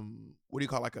what do you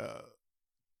call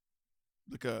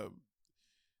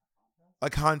a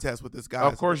contest with this guy.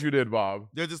 Of course you did, Bob.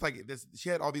 They're just like this. She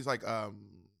had all these like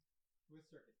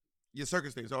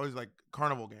circus things. Always like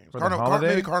carnival games. For the holiday?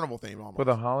 Maybe carnival theme almost. For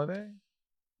the holiday?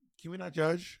 Can we not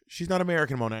judge? She's not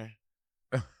American, Monet.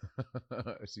 I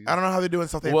She's- don't know how they do in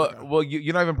South Africa. Well,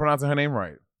 you're not even pronouncing her name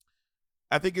right.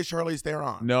 I think it's Charlize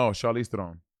Theron. No, Charlize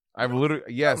Theron. I've literally,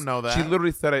 yes. don't know that. She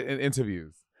literally said it in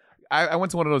interviews. I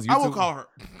went to one of those YouTube. I will call her.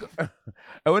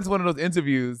 I went to one of those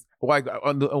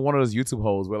on one of those YouTube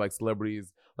holes where like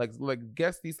celebrities, like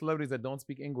guess these celebrities that don't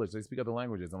speak English, they speak other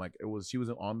languages, and like she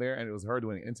was on there, and it was her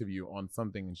doing an interview on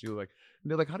something, and she was like, and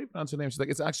they're like, how do you pronounce your name? She's like,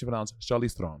 it's actually pronounced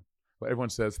Charlize Theron, but everyone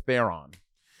says Theron.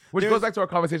 Which goes back to our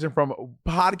conversation from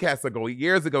podcasts ago,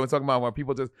 years ago, and talking about when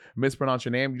people just mispronounce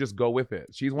your name, you just go with it.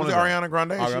 She's one Was of it them. Ariana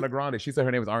Grande? Ariana Grande. She said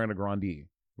her name is Ariana Grande.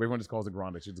 Everyone just calls it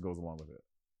Grande. She just goes along with it.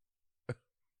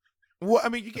 Well, I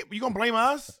mean, you gonna blame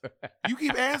us? You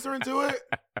keep answering to it.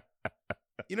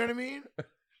 You know what I mean?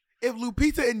 If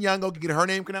Lupita Nyong'o can get her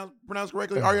name pronounced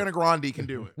correctly, Ariana Grande can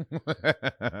do it.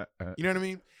 You know what I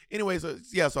mean? Anyway, so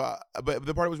yeah, but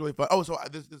the party was really fun. Oh, so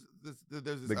there's this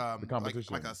the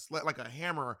competition. like a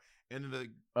hammer, and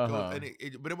then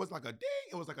but it was like a ding.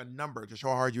 It was like a number to show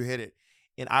how hard you hit it.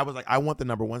 And I was like, I want the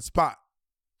number one spot.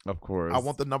 Of course, I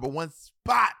want the number one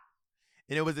spot.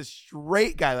 And it was a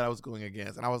straight guy that I was going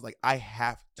against. And I was like, I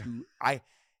have to. And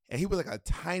he was like a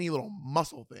tiny little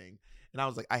muscle thing. And I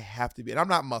was like, I have to be. And I'm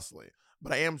not muscly,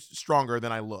 but I am stronger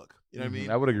than I look. You know what I mean?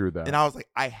 I would agree with that. And I was like,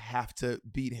 I have to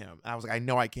beat him. And I was like, I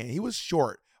know I can. He was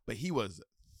short, but he was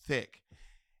thick.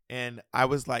 And I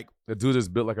was like, the dude is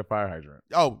built like a fire hydrant.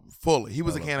 oh, fully. He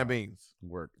was I a love can of that. beans.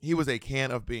 Work. He was a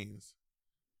can of beans.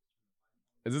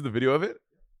 Is this the video of it?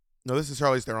 No, this is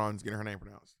Charlize Theron's getting her name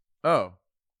pronounced.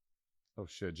 Oh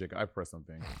shit, Jake! I pressed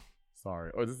something.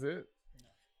 Sorry. Oh, is this it?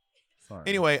 Sorry.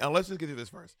 Anyway, let's just get through this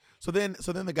first. So then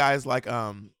the guy's like,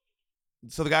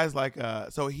 so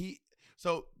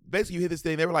So basically, you hit this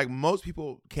thing. They were like, most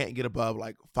people can't get above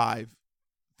like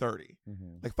 530.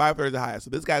 Like 530 is the highest. So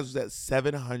this guy was at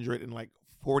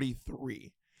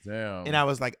 743. Damn. And I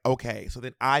was like, okay. So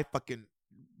then I fucking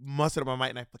mustered up my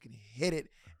mic and I fucking hit it.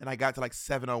 And I got to like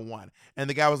 701. And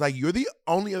the guy was like, you're the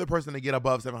only other person to get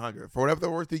above 700. For whatever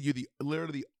the worth is, you're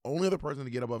literally the only other person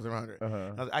to get above 700. I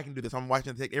was like, I can do this. I'm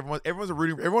watching the take. Everyone's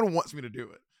rooting. Everyone wants me to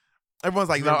do it. Everyone's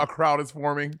like, now a crowd is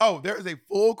forming. Oh, there is a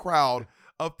full crowd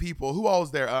of people. Who all is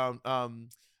there?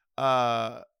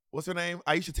 What's her name?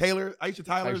 Aisha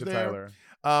Tyler's there.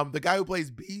 The guy who plays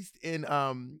Beast in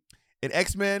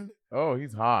X-Men. Oh,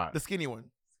 he's hot. The skinny one.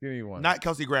 Not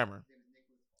Kelsey Grammer.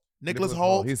 Nicholas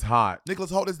Hoult. He's hot.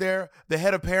 Nicholas Hoult is there. The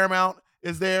head of Paramount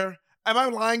is there. Am I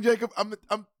lying, Jacob? I'm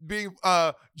being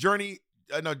Journey.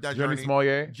 No, not Journey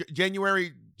Smollett.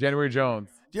 January Jones.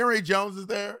 January Jones is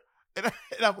there, and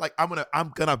I'm like, I'm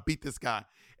gonna beat this guy.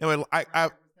 Anyway,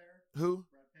 I who?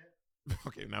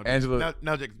 Okay, now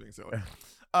Jacob's being silly.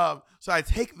 So I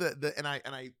take the and I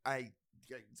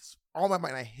all my might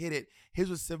and I hit it. His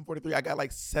was 743. I got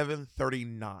like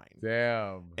 739.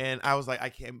 Damn. And I was like, I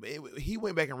can't. He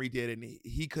went back and redid it, and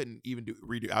he couldn't even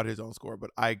redo out his own score.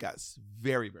 But I got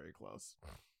very, very close,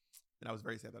 and I was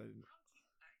very sad that I didn't.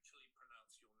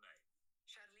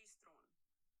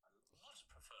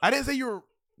 I didn't say you were.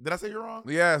 Did I say you're wrong?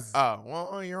 Yes. Oh,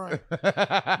 well, you're right. But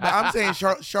I'm saying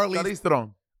Charlize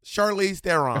Theron. Charlize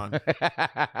Theron.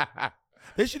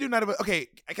 They should do not. Okay,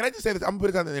 can I just say this? I'm gonna put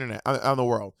it on the internet, on the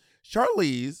world.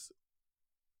 Charlize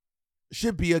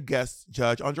should be a guest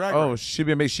judge on Drag Race. Oh, she'd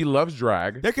be amazing. She loves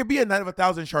drag. There could be a night of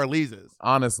 1,000 Charlizes.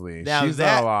 Honestly, now she's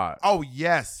not a lot. Oh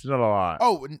yes, she's not a lot.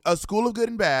 Oh, A School of Good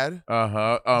and Bad.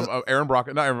 Aaron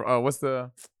Brock. Not Aaron, what's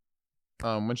the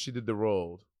when she did the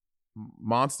role?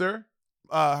 Monster.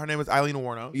 Her name is Eileen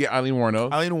Wuornos. Yeah, Eileen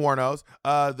Wuornos.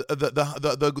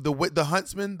 The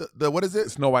Huntsman. The what is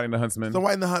it? Snow White and the Huntsman. Snow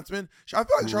White and the Huntsman. I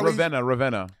feel like Charlize.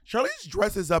 Ravenna. Charlize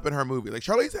dresses up in her movie. Like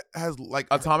Charlize has like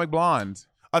Atomic Blonde.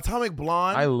 Atomic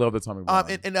Blonde. I love Atomic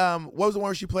Blonde. And what was the one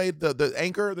where she played the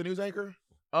anchor, the news anchor?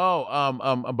 Oh,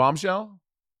 a Bombshell.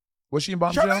 Was she in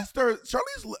Bombshell?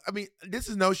 Charlize, I mean, this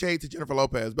is no shade to Jennifer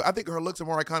Lopez, but I think her looks are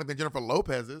more iconic than Jennifer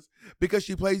Lopez's because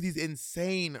she plays these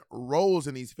insane roles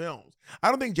in these films. I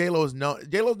don't think J-Lo is known.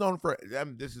 J-Lo's known for,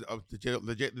 this is the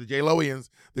J-Loians.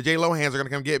 The J-Lo hands are going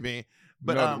to come get me.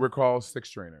 But no, we're called Six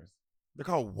Trainers. They're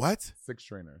called what? Six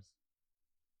Trainers.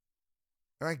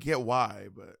 I get why,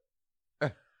 but.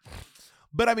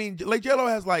 But I mean, like J-Lo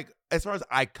has like, as far as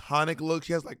iconic looks,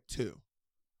 she has like two.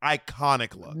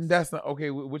 Iconic looks. That's not okay.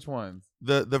 Which ones?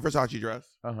 The Versace dress.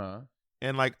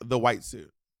 And like the white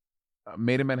suit.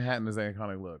 Made in Manhattan is an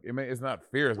iconic look. It's not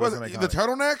fierce. Was it the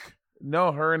turtleneck?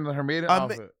 No, her and her maiden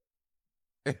outfit.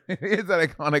 It's an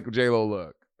iconic J-Lo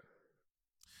look.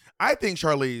 I think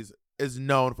Charlize is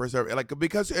known for like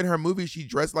because in her movie she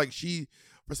dressed like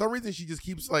for some reason she just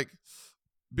keeps like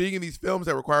being in these films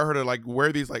that require her to like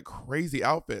wear these like crazy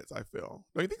outfits. I feel.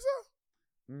 Don't you think so?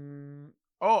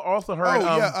 Oh, also her.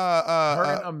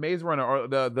 Her and Maze Runner, or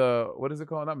the what is it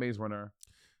called? Not Maze Runner.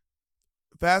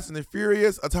 Fast and the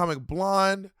Furious, Atomic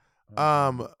Blonde,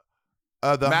 the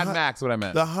Mad Max. What I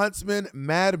meant. The Huntsman,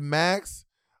 Mad Max.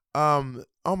 Oh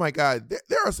my God,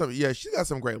 there are some. Yeah, she's got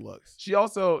some great looks. She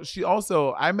also.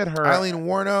 I met her. Eileen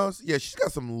Wuornos. Yeah, she's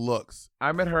got some looks.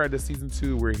 I met her at the season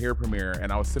 2 We're Here premiere,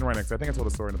 and I was sitting right next. I think I told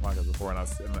a story in the podcast before, and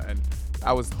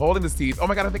I was holding the seats. Oh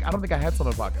my God, I don't think I had some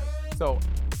on the podcast. So.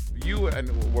 You and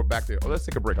we're back there. Oh, let's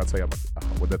take a break. I'll tell you about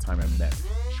what the time I met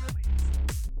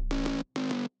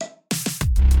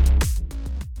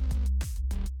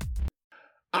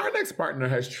Our next partner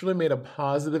has truly made a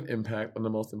positive impact on the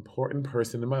most important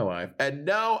person in my life. And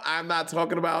no, I'm not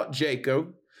talking about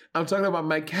Jacob. I'm talking about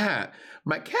my cat.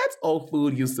 My cat's old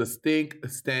food used to stunk,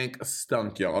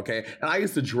 y'all, okay? And I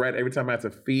used to dread every time I had to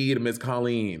feed Miss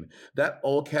Colleen. That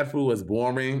old cat food was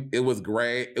boring. It was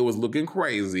gray. It was looking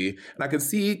crazy. And I could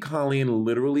see Colleen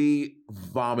literally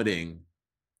vomiting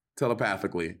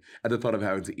telepathically at the thought of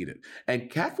having to eat it. And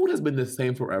cat food has been the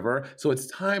same forever. So it's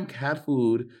time cat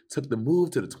food took the move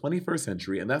to the 21st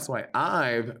century. And that's why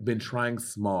I've been trying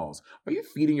Smalls. Are you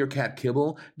feeding your cat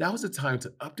kibble? Now is the time to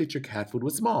update your cat food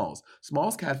with Smalls.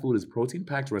 Smalls cat food is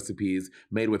protein-packed recipes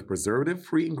made with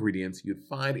preservative-free ingredients you'd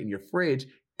find in your fridge,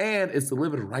 and it's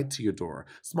delivered right to your door.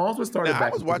 Smalls was started back. I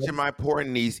was watching my poor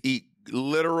niece eat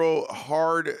literal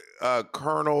hard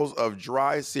kernels of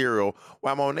dry cereal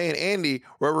while Monet and Andy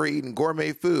were eating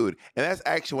gourmet food. And that's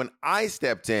actually when I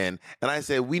stepped in and I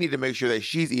said, we need to make sure that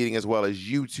she's eating as well as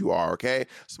you two are, okay?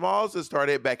 Smalls was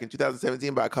started back in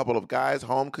 2017 by a couple of guys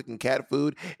home cooking cat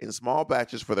food in small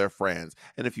batches for their friends.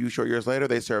 And a few short years later,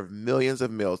 they serve millions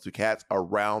of meals to cats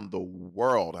around the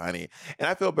world, honey. And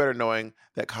I feel better knowing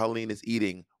that Colleen is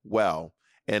eating well.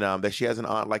 And that she has an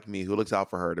aunt like me who looks out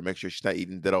for her to make sure she's not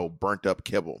eating that old burnt up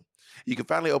kibble. You can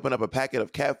finally open up a packet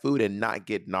of cat food and not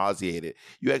get nauseated.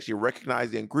 You actually recognize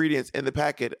the ingredients in the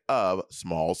packet of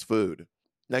Smalls food.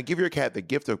 Now give your cat the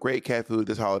gift of great cat food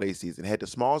this holiday season. Head to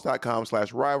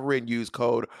smalls.com/rivalry and use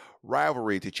code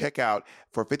rivalry to check out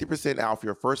for 50% off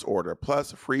your first order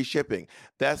plus free shipping.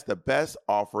 That's the best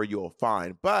offer you'll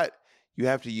find. But you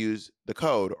have to use the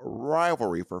code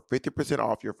RIVALRY for 50%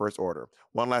 off your first order.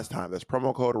 One last time, that's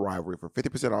promo code RIVALRY for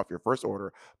 50% off your first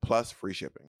order plus free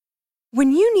shipping.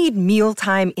 When you need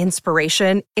mealtime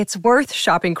inspiration, it's worth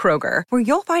shopping Kroger, where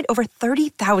you'll find over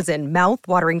 30,000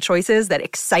 mouth-watering choices that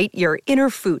excite your inner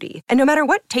foodie. And no matter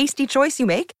what tasty choice you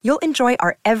make, you'll enjoy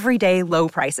our everyday low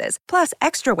prices, plus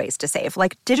extra ways to save,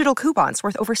 like digital coupons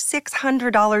worth over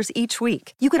 $600 each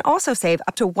week. You can also save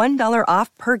up to $1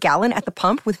 off per gallon at the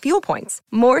pump with fuel points.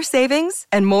 More savings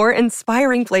and more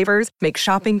inspiring flavors make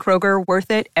shopping Kroger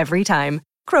worth it every time.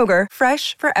 Kroger,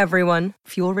 fresh for everyone.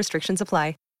 Fuel restrictions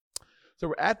apply. So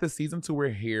we're at the season 2 We're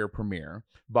Here premiere.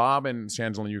 Bob and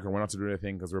Shangela and Yuka went out to do their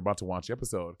thing because we're about to watch the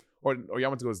episode. Or y'all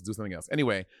went to go do something else.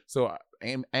 Anyway, so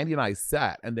Andy and I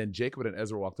sat, and then Jacob and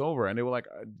Ezra walked over, and they were like,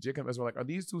 Jacob and Ezra were like, are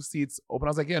these 2 seats open?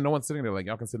 I was like, yeah, no one's sitting there. Like,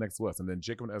 y'all can sit next to us. And then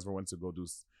Jacob and Ezra went to go do,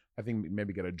 I think,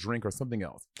 maybe get a drink or something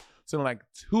else. So then, like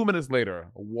 2 minutes later,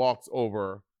 walked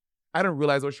over. I didn't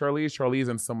realize what Charlize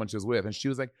and someone she was with. And she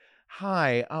was like,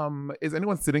 hi, is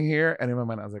anyone sitting here? And in my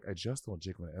mind, I was like, I just told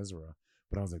Jacob and Ezra.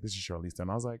 But I was like, this is Charlize. And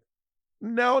I was like,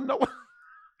 no.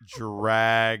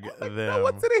 Drag like, them. No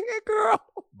one's sitting here, girl.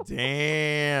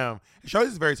 Damn. Charlize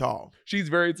is very tall. She's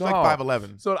very tall. She's like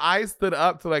 5'11". So I stood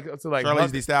up to like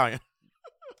Charlize the Stallion.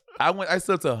 I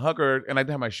stood up to hug her, and I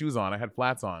didn't have my shoes on. I had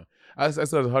flats on. I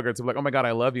stood up to hug her to be like, oh my God,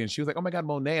 I love you. And she was like, oh my God,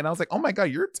 Monet. And I was like, oh my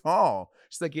God, you're tall.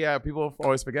 She's like, yeah, people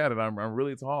always forget it. I'm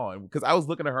really tall. Because I was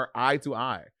looking at her eye to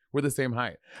eye. We're the same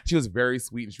height. She was very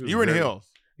sweet. And she was You were in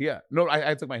heels. Yeah. No,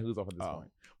 I took my heels off at this point.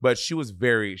 But she's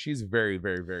very,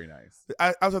 very, very nice.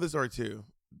 I was at this story too,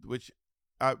 which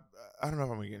I don't know if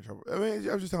I'm gonna get in trouble. I mean,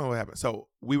 I was just telling what happened. So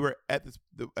we were at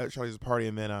at Charlize's party,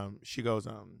 and then she goes,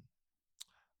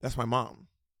 that's my mom.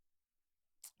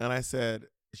 And I said,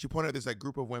 she pointed at this like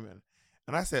group of women,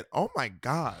 and I said, oh my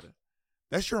God,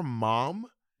 that's your mom?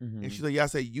 Mm-hmm. And she's like, yeah. I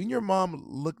said, you and your mom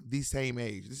look the same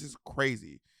age. This is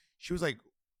crazy. She was like,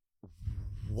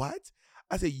 what?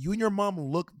 I said, you and your mom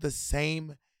look the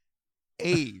same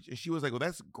age. And she was like, well,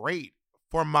 that's great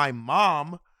for my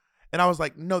mom. And I was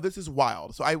like, no, this is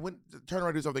wild. So I went to turn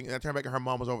around to do something, and I turned back, and her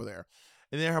mom was over there.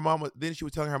 And then she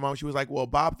was telling her mom, she was like, well,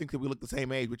 Bob thinks that we look the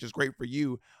same age, which is great for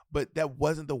you. But that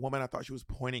wasn't the woman I thought she was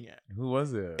pointing at. Who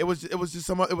was it? It was just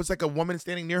someone. It was like a woman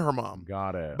standing near her mom.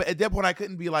 Got it. But at that point, I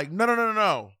couldn't be like, no.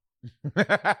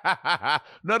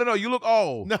 No, you look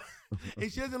old. No,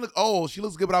 and she doesn't look old. She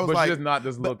looks good, but I was but she does not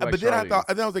just look like. But then Charlize.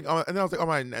 I was like, oh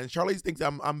my! And Charlize thinks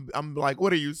I'm like,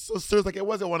 what are you? So serious? Like, it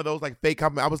wasn't one of those like fake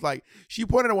compliments. I was like, she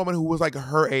pointed at a woman who was like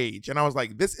her age, and I was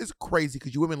like, this is crazy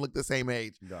because you women look the same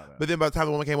age. Got it. But then by the time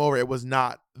the woman came over, it was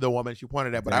not the woman she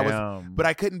pointed at. But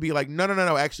I couldn't be like, no.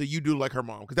 Actually, you do like her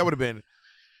mom, because that would have been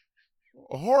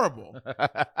horrible.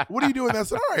 What do you do in that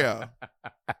scenario?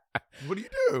 What do you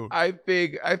do? I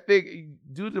think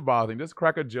do the Bob thing. Just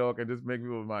crack a joke and just make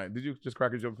people mind. Did you just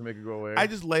crack a joke to make it go away? I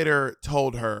just later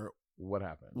told her what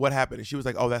happened. And she was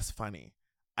like, oh, that's funny.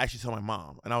 I should tell my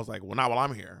mom. And I was like, well, not while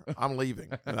I'm here. I'm leaving.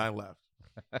 And I left.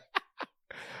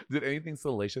 Did anything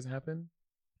salacious happen?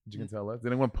 Did you can tell us?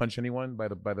 Did anyone punch anyone by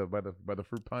the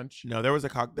fruit punch? No, there was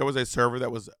a server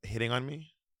that was hitting on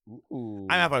me. Ooh.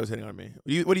 I thought he was hitting on me.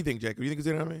 What do you think, Jacob? Do you think he's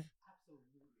hitting on me?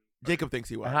 Jacob thinks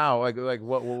he was. How? Like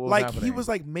what was like happening? He was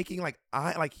like making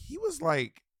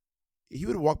he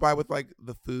would walk by with like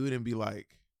the food and be like,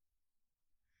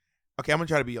 okay, I'm gonna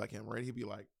try to be like him, right? He'd be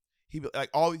like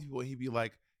all these people, and he'd be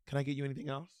like, can I get you anything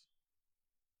else?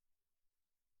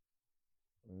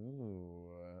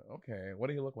 Ooh, okay. What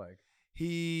do he look like?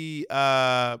 He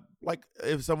like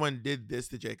if someone did this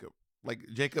to Jacob,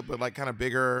 but like kind of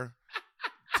bigger,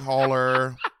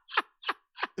 taller.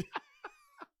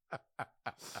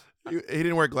 He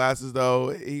didn't wear glasses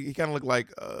though. He kind of looked like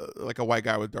a white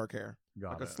guy with dark hair.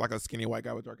 Like a skinny white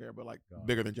guy with dark hair, but like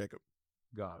bigger than Jacob.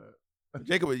 Got it.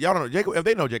 Jacob, y'all don't know Jacob. If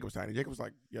they know Jacob's tiny, Jacob's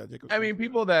like, yeah, Jacob. I mean,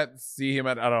 people that see him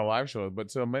at our live shows, but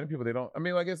to many people, they don't. I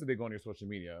mean, I guess they go on your social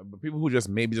media, but people who just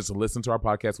maybe just listen to our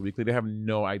podcast weekly, they have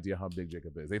no idea how big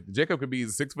Jacob is. Jacob could be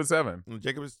 6'7".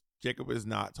 Jacob is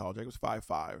not tall. Jacob's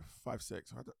 5'5",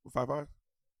 5'6", 5'5",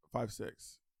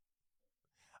 5'6".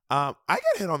 I got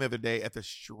hit on the other day at the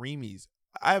Streamies.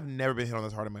 I have never been hit on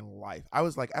this hard in my life. I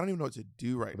was like, I don't even know what to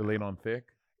do right now. They're laid on thick.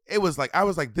 It was like, I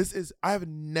was like,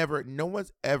 no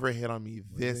one's ever hit on me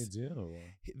this. What did they do?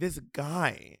 This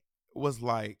guy was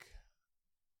like,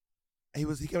 he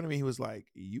came to me, he was like,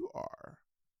 you are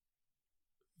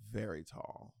very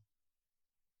tall.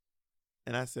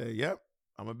 And I said, yep,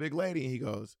 I'm a big lady. And he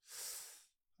goes,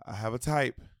 I have a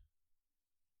type.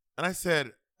 And I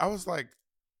said, I was like,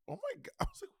 oh my God. I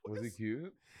was like, Was he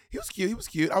cute? He was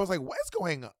cute. I was like, what's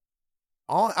going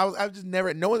on? I've just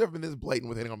never, no one's ever been this blatant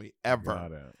with hitting on me ever.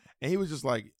 Got it. And he was just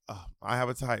like, I have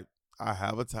a type.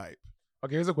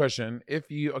 Okay, here's a question.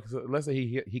 So let's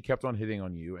say he kept on hitting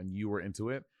on you and you were into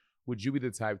it, would you be the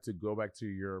type to go back to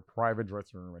your private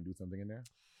dressing room and do something in there?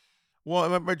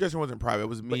 Well, my dressing room wasn't private. It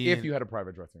was me. But if you had a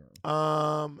private dressing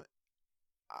room.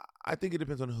 I think it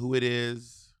depends on who it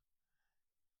is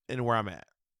and where I'm at.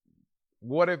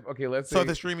 What if, okay, let's say. So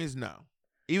the Streamies, no.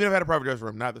 Even if I had a private dressing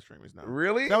room, not the Streamies, no.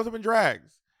 Really? That was up in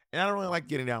drags. And I don't really like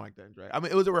getting down like that in drag. I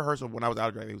mean, it was a rehearsal when I was out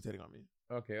of drag. He was hitting on me.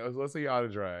 Okay, let's say you're out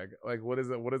of drag. Like, what is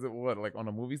it? What, like on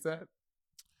a movie set?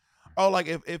 Oh, like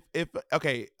if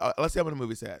okay, let's say I'm on a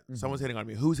movie set. Mm-hmm. Someone's hitting on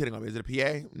me. Who's hitting on me? Is it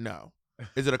a PA? No.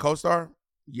 Is it a co-star?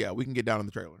 Yeah, we can get down in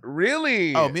the trailer.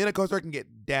 Really? Oh, me and a co-star can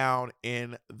get down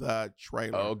in the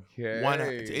trailer. Okay.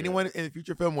 To anyone in the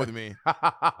future film with me,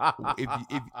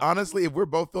 if honestly, if we're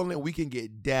both filming it, we can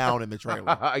get down in the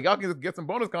trailer. Y'all can get some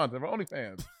bonus content for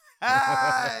OnlyFans.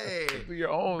 Hey, Do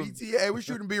your own. BTA, we're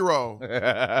shooting B-roll.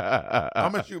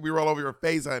 I'm gonna shoot B-roll over your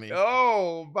face, honey.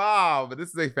 Oh, Bob, this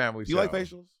is a family Do show. you like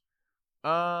facials?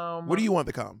 What do you want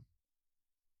to come?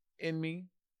 In me?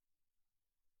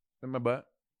 In my butt?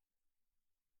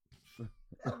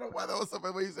 I don't know why that was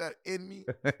something when you said in me.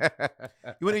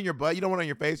 You want it in your butt? You don't want it on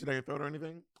your face or down your throat or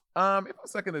anything? If I'm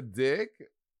sucking a dick,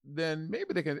 then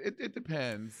maybe they can. It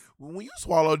depends. When you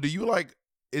swallow, do you like?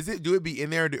 Do it be in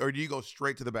there, or do you go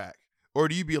straight to the back, or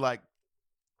do you be like?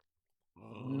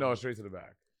 No, straight to the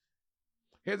back.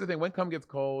 Here's the thing: when cum gets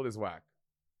cold, it's whack.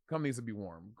 Cum needs to be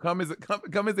warm. Cum is a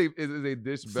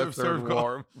dish best served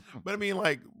warm. But I mean,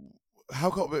 like, how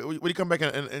cold? When you come back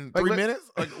in 3 Like,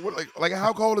 minutes, like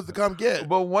how cold does the cum get?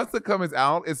 But once the cum is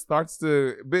out, it starts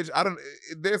to bitch. I don't.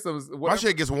 There's some. My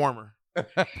shit gets warmer. You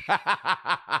gotta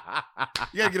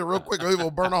get it real quick, or it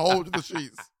will burn a hole to the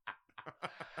sheets.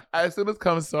 As soon as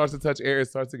cum starts to touch air, it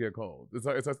starts to get cold. It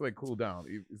starts to like cool down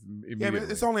immediately. Yeah, but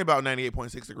it's only about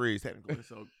 98.6 degrees technically.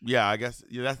 So yeah, I guess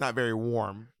that's not very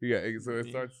warm. Yeah, so it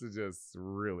starts to just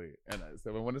really, and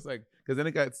so when it's like, because then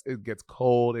it gets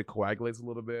cold, it coagulates a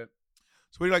little bit.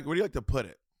 So where do you like to put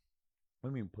it? What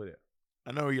do you mean put it?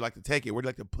 I know where you like to take it. Where do you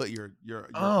like to put your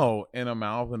Oh, in a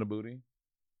mouth and a booty.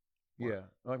 Yeah,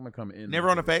 I like my cum in. Never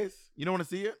on the face? You don't want to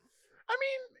see it? I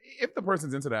mean, if the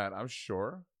person's into that, I'm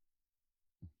sure.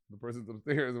 The person's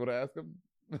upstairs would ask him.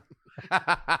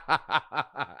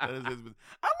 I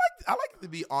like it to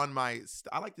be on my.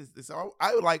 I like this.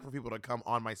 I would like for people to come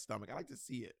on my stomach. I like to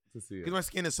see it because my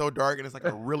skin is so dark and it's like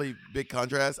a really big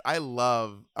contrast. I'm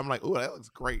like, ooh, that looks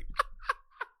great.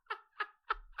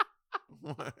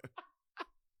 I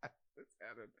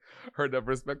hadn't heard that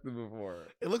perspective before.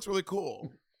 It looks really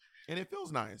cool, and it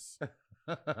feels nice.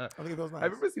 I think it feels nice.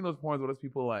 Have you ever seen those porns where those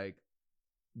people like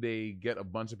they get a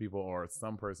bunch of people or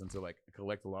some person to like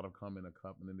collect a lot of cum in a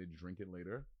cup and then they drink it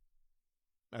later?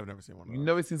 I've never seen one of those. You've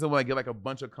never seen someone like get like a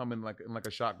bunch of cum in like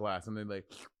a shot glass and then like.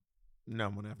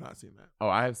 No, I have not seen that. Oh,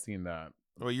 I have seen that.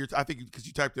 Well, I think because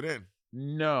you typed it in.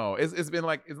 No, it's been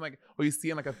like oh, you see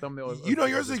in like a thumbnail.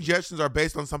 Your suggestions are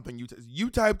based on something you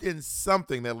typed in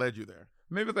something that led you there.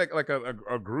 Maybe it's like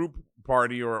a group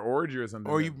party or orgy or something.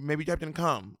 Or you maybe typed in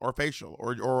cum or facial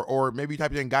or maybe you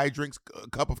typed in guy drinks a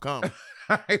cup of cum.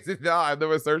 No, I've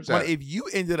never searched that. But if you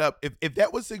ended up if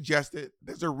that was suggested,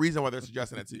 there's a reason why they're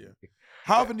suggesting that to you.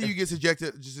 How often do you get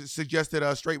suggested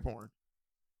straight porn?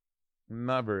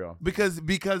 Not very often.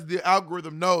 Because the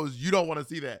algorithm knows you don't want to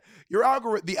see that.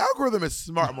 The algorithm is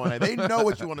smart, Monet. They know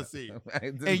what you want to see.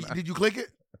 Did you click it?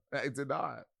 I did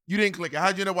not. You didn't click it.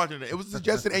 How'd you end up watching it? It was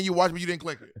suggested and you watched, but you didn't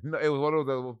click it. No, it was one of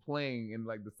those that was playing in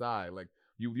like the side. Like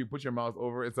You put your mouse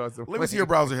over it, so it's. Let me see your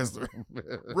browser history.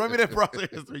 Run me that browser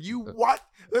history. You watch.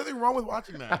 There's nothing wrong with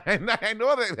watching that. I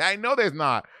know that. I know there's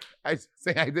not. I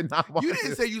say I did not watch You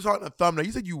didn't say you saw it in the thumbnail.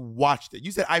 You said you watched it.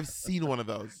 You said I've seen one of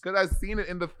those. because I've seen it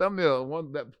in the thumbnail,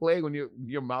 one that play when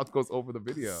your mouth goes over the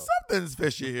video. Something's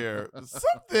fishy here.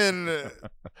 Something. I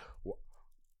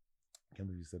can't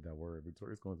believe you said that word.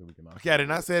 Victoria's going to we cannot. Okay, I did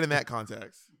not say it in that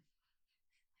context.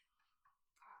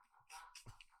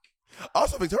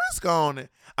 Also, Victoria Scone,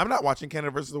 I'm not watching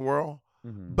Canada versus the World,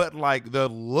 but like the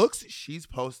looks she's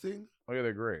posting. Oh yeah,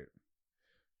 they're great.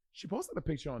 She posted a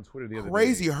picture on Twitter the other day.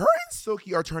 Crazy. Her and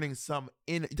Silky are turning some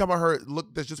in. You talking about her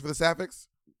look that's just for the sapphics?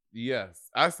 Yes.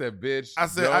 I said, bitch. I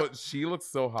said, she looks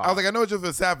so hot. I was like, I know it's just for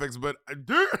the sapphics, but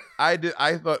dude. I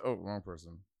thought, oh, wrong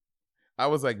person. I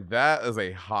was like, that is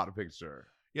a hot picture.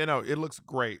 Yeah, no, it looks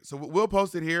great. So we'll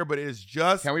post it here, but it is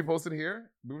just. Can we post it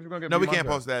here? We're gonna get No, we can't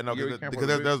post that. No, Yeah,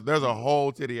 because there's a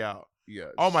whole titty out. Yeah.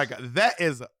 Oh my God. That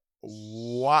is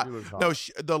what? She looks hot. No,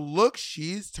 the look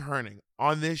she's turning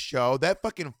on this show, that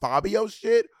fucking Fabio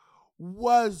shit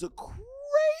was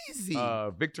crazy.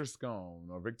 Victor Scone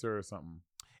or Victor or something.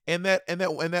 And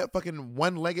that fucking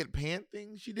one-legged pant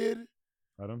thing she did.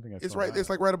 I don't think I It's saw right. that. It's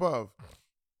like right above.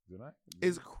 Did I?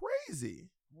 It's crazy.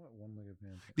 What one-legged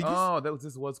pants? Did you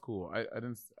this was cool. I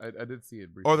did see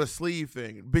it briefly. Or the sleeve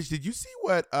thing, bitch. Did you see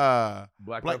what?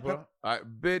 Black pepper.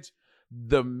 Bitch,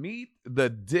 the meat, the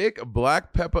dick,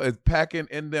 Black Pepper is packing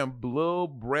in them blue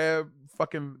bread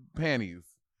fucking panties.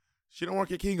 She don't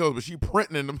work at Kinko's, but she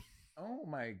printing in them. Oh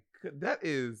my god, that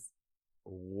is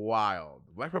wild.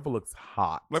 Black Pepper looks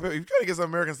hot. Black Pepper, if you're trying to get some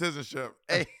American citizenship,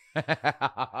 hey,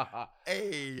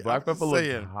 hey, Black Pepper looks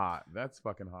saying. hot. That's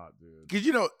fucking hot, dude. Because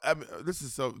you know, I mean, this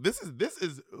is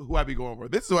who I be going for.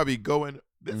 This is who I be going.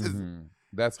 This is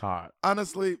That's hot.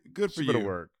 honestly good for She better you.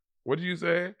 work. What did you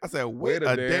say? I said, Wait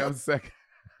a damn second.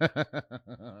 Yeah,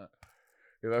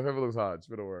 Black Pepper looks hot. She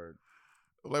better work.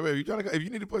 Like, wait, if you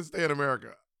need to stay in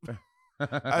America.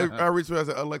 I reached out and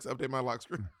said, Alexa, update my lock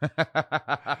screen.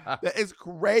 That is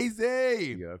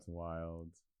crazy. Yeah, that's wild.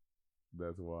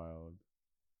 That's wild.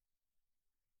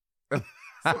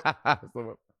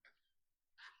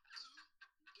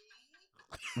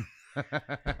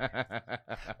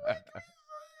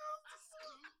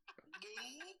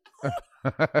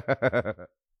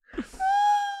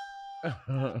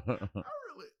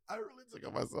 I really took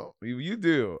it myself. You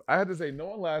do. I had to say no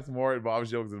one laughs more at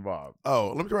Bob's jokes than Bob.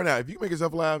 Oh, let me tell you right now. If you can make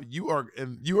yourself laugh, you are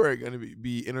going to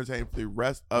be entertained for the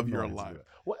rest of your life.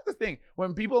 What's the thing?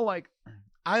 When people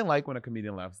I like when a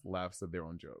comedian laughs at their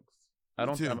own jokes. I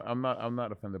don't. too. I'm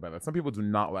not offended by that. Some people do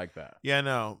not like that. Yeah, I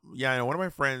know. One of my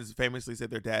friends famously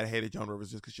said their dad hated Joan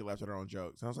Rivers just because she laughed at her own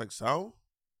jokes. And I was like, so?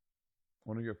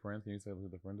 One of your friends? Can you say who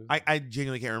the friend is? I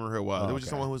genuinely can't remember who it was. Oh, it was just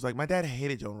okay. someone who was like, my dad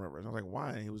hated Joan Rivers. I was like,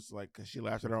 why? And he was like, because she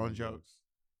laughed at her own jokes.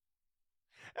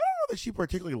 I don't know that she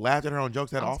particularly laughed at her own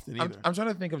jokes that often either. I'm trying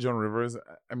to think of Joan Rivers.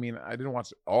 I mean, I didn't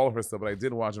watch all of her stuff, but I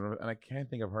did watch her, and I can't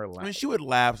think of her laughing. I mean, she would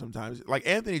laugh sometimes. Like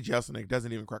Anthony Jeselnik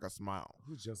doesn't even crack a smile.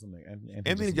 Who's Jeselnik?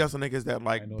 Anthony Jeselnik is that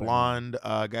like I know that blonde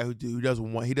guy who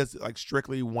does like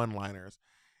strictly one-liners,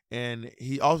 and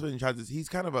he also tries to. He's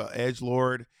kind of an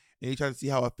edgelord, and he tries to see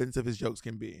how offensive his jokes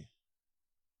can be.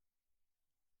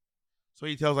 So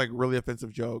he tells like really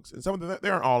offensive jokes, and some of them they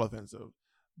aren't all offensive,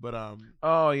 but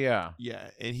Oh yeah. yeah,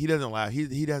 and he doesn't laugh.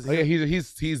 He does. Oh yeah.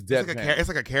 He's dead. It's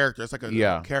like a character. It's like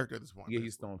a character at this point. Yeah,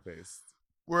 he's stone faced.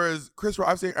 Whereas Chris Rock,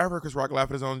 I've heard Chris Rock laugh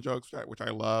at his own jokes, which I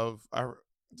love. Does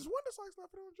one dislike laugh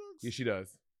at her own jokes? Yeah, she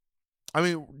does. I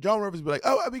mean, Joan Rivers be like,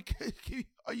 "Oh, I mean,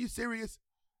 are you serious?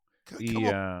 Come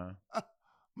on,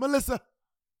 Melissa."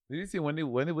 Did you see Wendy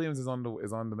Williams is on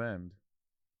demand?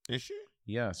 Is she?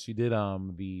 Yeah, she did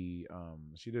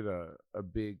she did a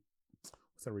big,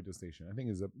 what's that radio station? I think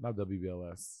it's not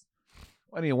WBLS.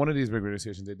 I mean, one of these big radio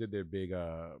stations, they did their big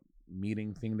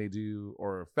meeting thing they do,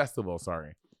 or festival,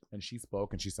 sorry. And she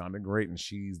spoke and she sounded great, and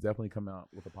she's definitely come out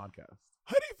with a podcast.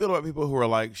 How do you feel about people who are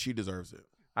like, she deserves it?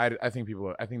 I think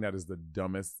that is the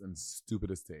dumbest and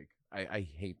stupidest take. I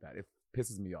hate that. It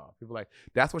pisses me off. People are like,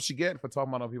 that's what she get for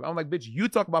talking about other people. I'm like, bitch, you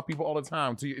talk about people all the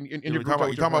time. So in your group,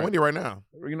 you're talking about Wendy right now.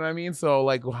 You know what I mean? So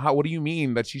like, what do you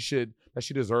mean that she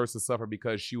deserves to suffer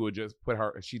because she would just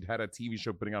she'd had a TV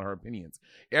show putting out her opinions?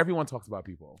 Everyone talks about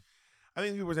people. I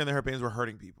think people were saying that her opinions were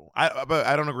hurting people. But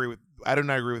I do not agree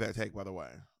with that take, by the way.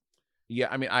 Yeah,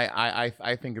 I mean,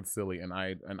 I think it's silly, and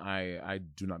I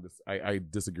do not I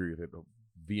disagree with it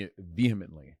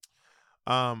vehemently.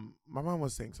 My mom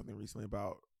was saying something recently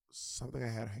about something I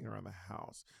had hanging around the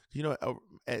house. You know,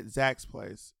 at Zach's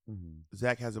place,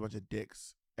 Zach has a bunch of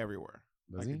dicks everywhere.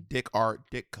 Does he? Dick art,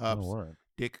 dick cups, Oh,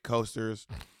 dick coasters.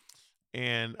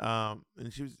 And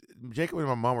she was Jacob and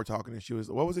my mom were talking, and she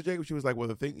was, what was it, Jacob? She was like, well,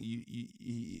 the thing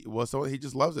so he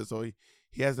just loves it, so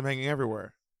he has them hanging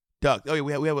everywhere. Ducks. Oh yeah,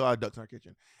 we have a lot of ducks in our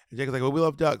kitchen. And Jacob's like, well, we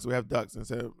love ducks. We have ducks. And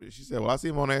she said, well, I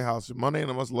see Monet's house. Monet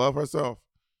must love herself.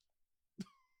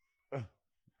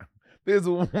 There's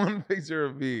one picture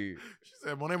of me. She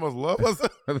said, Monet must love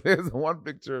herself. There's one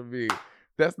picture of me.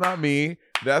 That's not me.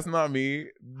 That's not me.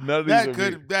 None of these That are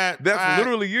could me. that That's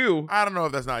literally you. I don't know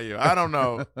if that's not you. I don't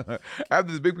know. I have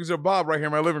this big picture of Bob right here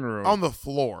in my living room. On the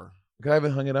floor. Because I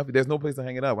haven't hung it up. There's no place to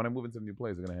hang it up. When I move into a new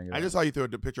place, I'm gonna hang it up. I just saw you throw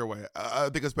the picture away. I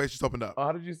think a space just opened up. Oh,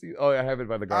 how did you see? Oh, I have it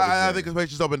by the garbage. I bin. think a space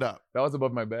just opened up. That was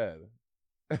above my bed.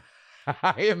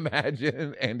 I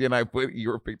imagine Andy and I put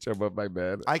your picture above my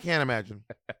bed. I can't imagine.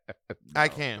 I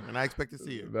can, and I expect to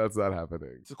see it. That's not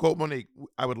happening. To quote Monique,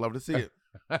 I would love to see it.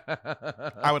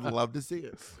 I would love to see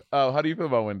it. Oh, how do you feel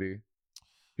about Wendy?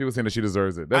 People saying that she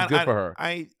deserves it. That's good for her.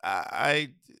 I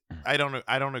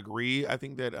don't agree. I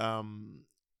think that I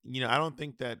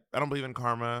don't believe in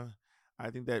karma. I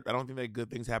don't think that good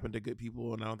things happen to good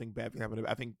people, and I don't think bad things happen to.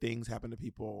 I think things happen to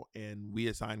people, and we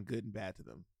assign good and bad to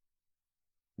them.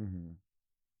 Mm-hmm.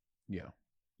 Yeah.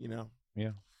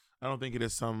 Yeah. I don't think it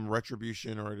is some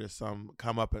retribution or it is some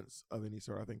comeuppance of any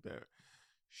sort. I think that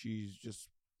she's just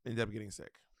ended up getting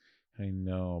sick. I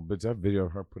know, but that video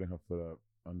of her putting her foot up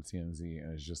on TMZ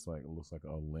and it's just like, it looks like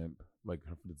a limp. Like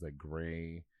her foot is like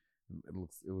gray. It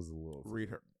was a little. Read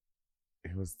her.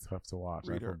 It was tough to watch.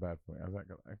 Read I feel her. bad for me. I was like,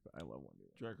 I love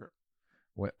Wendy. Drag her.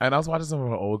 And I was watching some of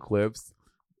her old clips.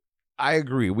 I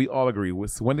agree. We all agree.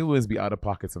 Wendy Williams be out of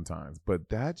pocket sometimes, but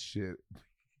that shit.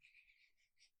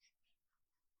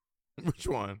 Which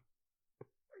one?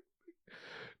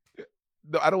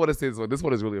 No, I don't want to say this one. This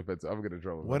one is really offensive. I'm gonna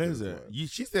trouble. What is it?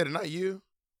 She said it, not you.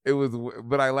 It was,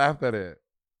 but I laughed at it.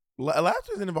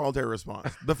 Laughter is an involuntary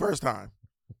response. The first time.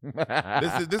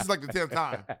 This is like the 10th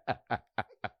time.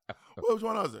 Which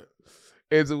one was it?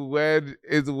 It's when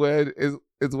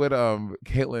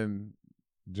Caitlyn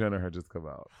Jenner had just come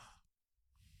out.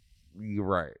 You're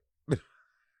right.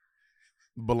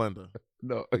 Belinda.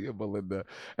 No, yeah, Belinda.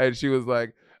 And she was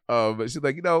like, she's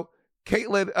like,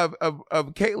 Caitlyn,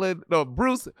 Caitlyn, no,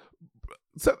 Bruce.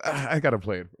 So, I gotta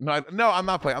play it. No, I'm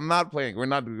not playing. I'm not playing. We're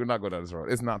not going down this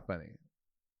road. It's not funny.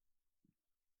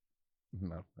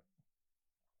 Not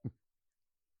funny.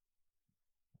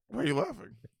 Why are you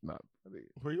laughing? It's not funny.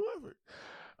 Why are you laughing?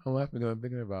 I'm laughing because I'm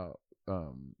thinking about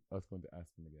us going to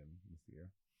Aspen again this year.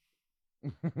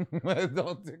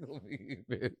 Don't tickle me,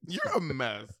 bitch. You're a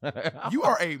mess. You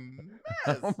are a mess.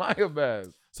 How am I a mess?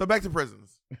 So back to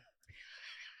prisons.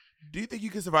 Do you think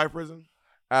you can survive prison?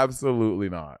 Absolutely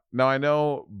not. Now I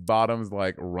know Bottoms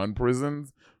like run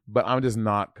prisons, but I'm just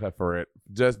not cut for it.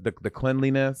 Just the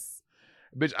cleanliness.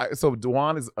 Bitch, so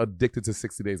Dwan is addicted to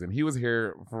 60 Days In. He was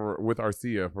here with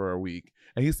Arcia for a week,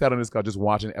 and he sat on his couch just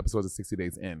watching episodes of 60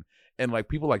 Days In. And like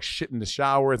people like shit in the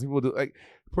showers. People do like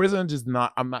prison. Just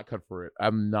not. I'm not cut for it.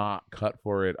 I'm not cut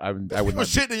for it. I would not.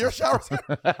 Shit in your shower.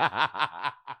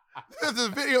 There's a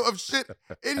video of shit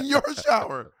in your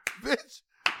shower, bitch.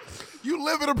 You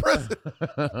live in a prison.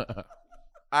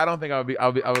 I don't think I would be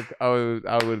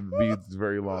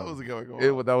very long. That was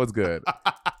going That was good.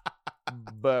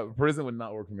 But prison would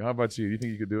not work for me. How about you? You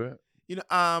think you could do it?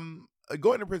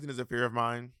 Going to prison is a fear of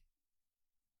mine.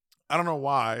 I don't know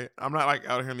why. I'm not like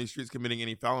out here in these streets committing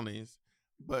any felonies,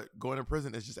 but going to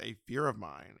prison is just a fear of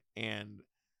mine, and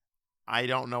I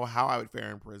don't know how I would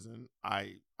fare in prison.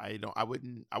 I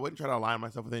wouldn't try to align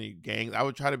myself with any gangs. I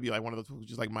would try to be like one of those people who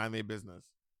just like mind their business.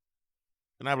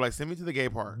 And I'd be like, send me to the gay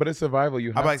part. But it's survival.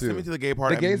 You have to. Send me to the gay part.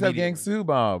 The gays have gangs too,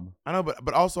 Bob. I know,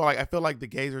 but also like I feel like the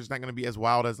gays are just not going to be as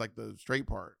wild as like the straight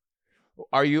part.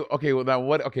 Are you okay? Well, now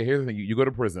what? Okay, here's the thing: you go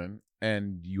to prison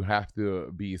and you have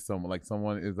to be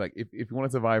someone is like if you want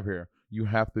to survive here, you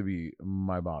have to be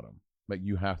my bottom. Like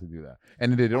you have to do that.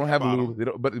 And they don't have lube. They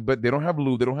don't, but they don't have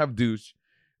lube. They don't have douche.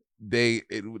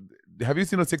 Have you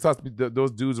seen those TikToks?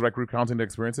 Those dudes like recounting their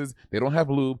experiences. They don't have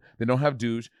lube. They don't have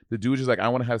douche. The douche is like, I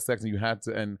want to have sex, and you had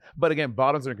to. But again,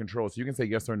 bottoms are in control, so you can say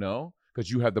yes or no because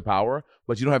you have the power.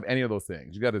 But you don't have any of those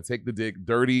things. You got to take the dick,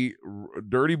 dirty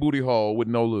booty hole with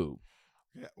no lube.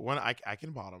 Yeah, when I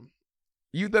can bottom.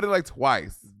 You did it like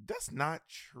twice. That's not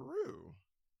true.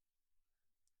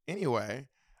 Anyway,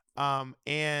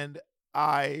 and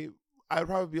I would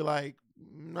probably be like,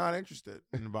 not interested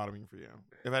in bottoming for you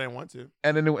if I didn't want to.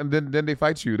 And then they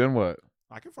fight you. Then what?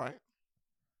 I can fight.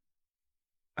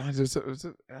 I just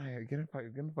getting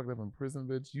fucked up in prison,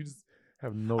 bitch. You just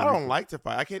have no. I don't like to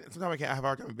fight. I can't. Sometimes I can't. I have a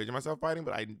hard time envisioning myself fighting,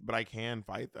 but I can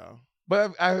fight though.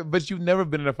 But you've never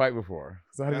been in a fight before.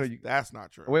 So how do you know? That's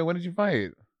not true. Wait, when did you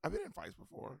fight? I've been in fights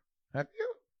before. Have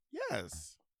you?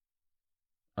 Yes.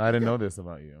 I didn't Yeah. know this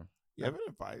about you. Yeah, I've been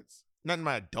in fights. Not in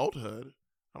my adulthood.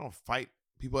 I don't fight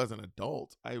people as an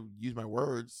adult. I use my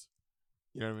words.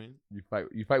 You know what I mean?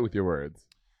 You fight with your words.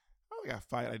 I don't think I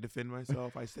fight. I defend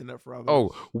myself. I stand up for others.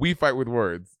 Oh, we fight with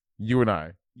words. You and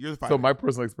I. You're the fighter. So my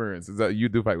personal experience is that you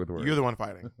do fight with words. You're the one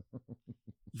fighting.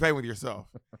 You fighting with yourself.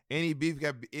 Any bitch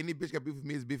got beef with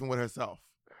me is beefing with herself.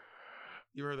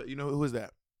 You heard that? You know who is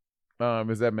that?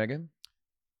 Is that Megan?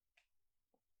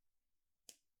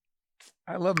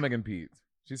 I love Megan Pete.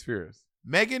 She's fierce.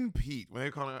 Megan Pete. When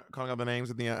they're calling out the names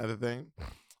of the other thing.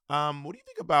 What do you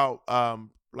think about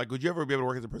like? Would you ever be able to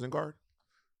work as a prison guard?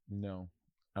 No,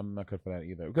 I'm not good for that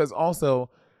either. Because also,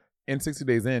 in 60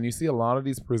 Days In, you see a lot of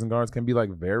these prison guards can be like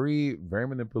very, very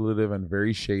manipulative and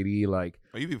very shady. Like,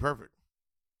 Oh, you'd be perfect.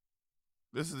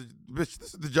 This is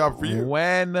the job for you.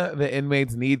 when the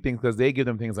inmates need things, because they give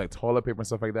them things like toilet paper and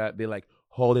stuff like that, they like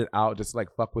hold it out just to,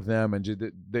 like fuck with them, and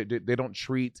they don't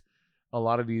treat a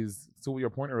lot of these, to your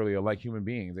point earlier, like human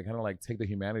beings. They kind of like take the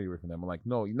humanity away from them. I'm like,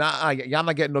 no, y'all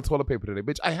not getting no toilet paper today,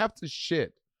 bitch. I have to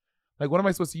shit. Like, what am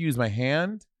I supposed to use? My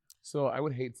hand? So I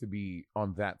would hate to be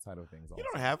on that side of things. You also.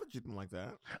 don't have to treat them like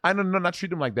that. I don't know, not treat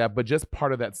them like that, but just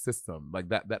part of that system, like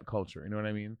that culture. You know what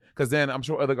I mean? Because then I'm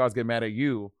sure other guys get mad at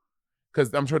you,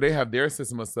 because I'm sure they have their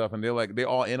system of stuff, and they're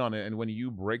all in on it. And when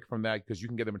you break from that, because you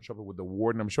can get them in trouble with the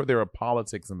warden, I'm sure there are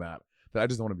politics in that I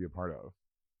just don't want to be a part of.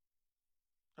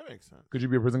 That makes sense. Could you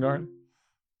be a prison guard?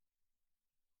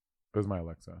 It was my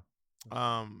Alexa.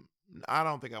 I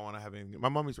don't think I want to have anything. My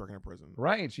mommy's working in prison.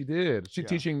 Right, she did. She's Yeah.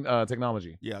 teaching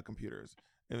technology. Yeah, computers.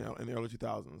 In the early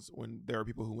 2000s, when there were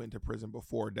people who went to prison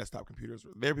before desktop computers.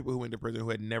 There were people who went to prison who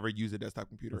had never used a desktop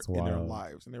computer That's in their wild.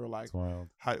 lives, and they were like, It's wild.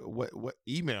 what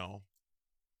email?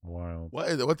 Wild. What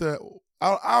is it? What the?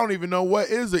 I don't even know what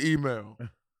is the email.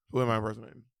 Who am I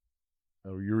impersonating?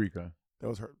 Oh, Eureka. That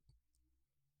was her.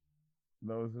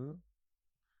 That was who?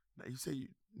 Now you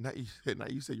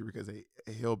said Eureka is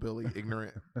a hillbilly,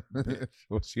 ignorant bitch.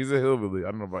 Well, she's a hillbilly.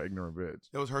 I don't know about ignorant bitch.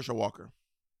 That was Herschel Walker.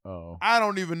 Oh. I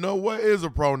don't even know what is a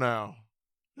pronoun.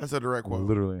 That's a direct quote.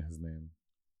 Literally his name.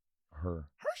 Her.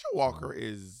 Herschel Walker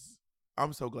is.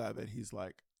 I'm so glad that he's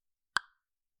like.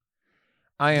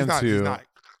 I am too. He's not,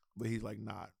 but he's like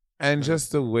not. And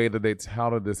just the way that they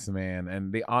touted this man,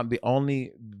 and the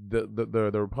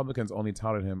Republicans only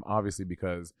touted him obviously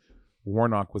because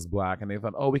Warnock was black, and they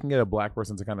thought, oh, we can get a black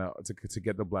person to kind of to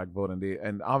get the black vote,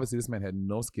 and obviously this man had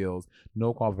no skills,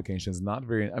 no qualifications, not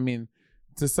very. I mean,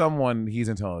 to someone, he's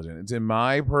intelligent. It's in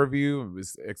my purview,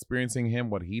 experiencing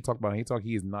him, what he talked about,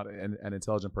 he is not an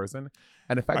intelligent person,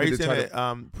 and the fact Are that you they saying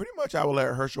tried that? Pretty much, I will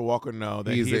let Herschel Walker know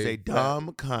that he is a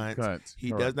dumb cunt.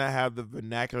 He does not have the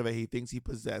vernacular that he thinks he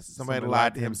possesses. Somebody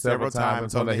lied to him several times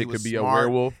and told him that he could be a smart,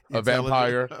 werewolf, a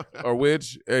vampire, or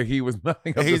witch. He was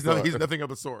nothing. Of the sort. He's nothing of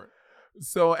the sort.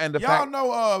 So, and the Y'all fact,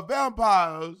 know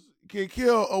vampires can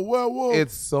kill a werewolf.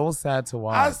 it's so sad to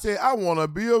watch. I said I want to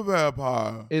be a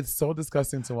vampire. It's so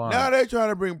disgusting to watch. Now they're trying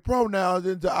to bring pronouns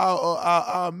into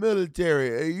our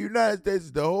military. The United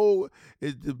States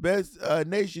is the best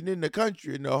nation in the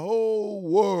country, in the whole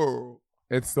world.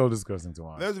 It's so disgusting to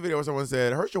watch. There's a video where someone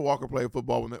said Herschel Walker played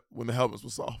football when the helmets were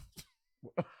soft.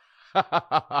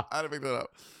 I didn't make that up.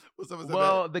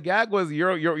 Well, the gag was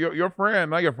your friend,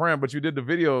 not your friend, but you did the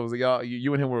videos.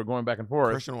 You and him were going back and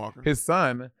forth. Christian Walker. His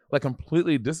son, like,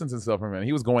 completely distanced himself from him.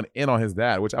 He was going in on his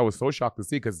dad, which I was so shocked to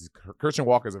see, because Christian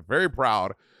Walker is a very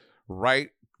proud, right,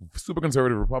 super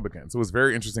conservative Republican. So it was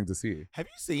very interesting to see. Have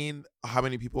you seen how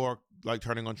many people are like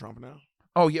turning on Trump now?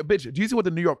 Oh yeah, bitch. Do you see what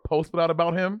the New York Post put out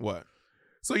about him? What?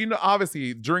 So,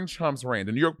 obviously, during Trump's reign,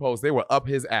 the New York Post, they were up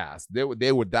his ass. That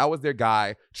was their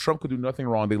guy. Trump could do nothing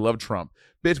wrong. They loved Trump.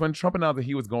 Bitch, when Trump announced that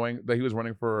he was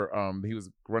running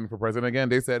for president again,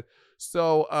 they said,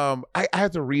 so I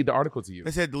had to read the article to you.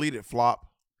 They said delete it, flop.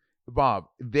 Bob,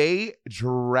 they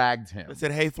dragged him. They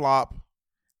said, hey, flop.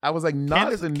 I was like,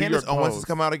 not the New York Candace Owens Post. has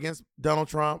come out against Donald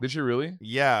Trump. Did she really?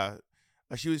 Yeah.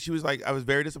 She was like, I was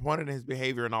very disappointed in his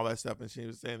behavior and all that stuff. And she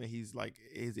was saying that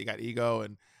he got ego.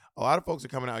 And a lot of folks are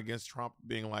coming out against Trump,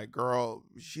 being like, girl,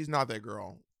 she's not that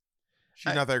girl.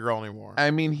 She's not that girl anymore.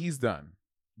 I mean, he's done.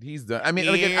 He's done. I mean,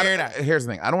 again, here's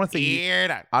the thing. I don't want to say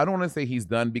I don't want to say he's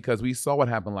done, because we saw what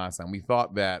happened last time. We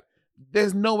thought that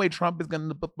there's no way Trump is going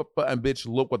to, and bitch,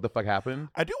 look what the fuck happened.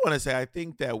 I do want to say, I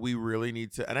think that we really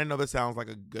need to, and I know this sounds like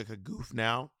a goof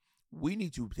now, we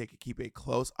need to keep a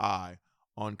close eye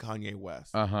on Kanye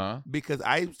West. Because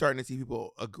I'm starting to see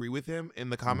people agree with him in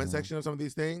the comment section of some of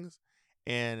these things.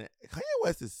 And Kanye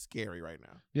West is scary right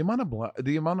now. The amount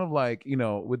of like,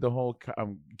 with the whole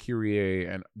Kyrie,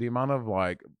 and the amount of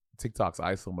like TikToks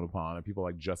I stumbled upon, and people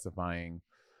like justifying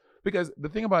Because the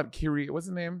thing about Kyrie, what's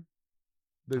his name?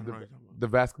 The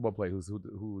basketball player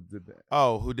who did that.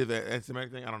 Oh, who did that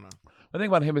anti-Semitic thing? I don't know. The thing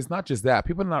about him is not just that.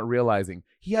 People are not realizing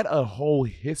he had a whole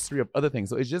history of other things.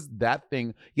 So it's just that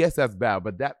thing. Yes, that's bad,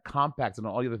 but that compacts on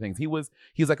all the other things.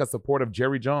 He's like a supporter of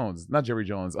Jerry Jones. Not Jerry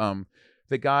Jones.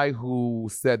 The guy who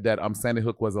said that Sandy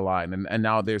Hook was a lie, and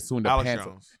now they're suing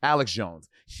Alex Jones.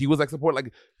 He was like support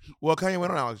like. Well, Kanye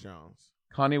went on Alex Jones.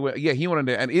 He went on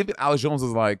there, and even Alex Jones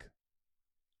was like.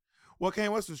 Well,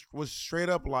 Kanye West was straight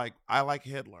up like, I like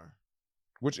Hitler.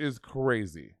 Which is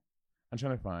crazy. I'm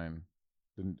trying to find.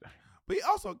 But he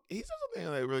said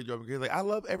something that really drove me crazy. Like, I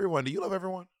love everyone. Do you love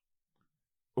everyone?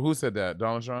 Who said that?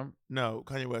 Donald Trump? No,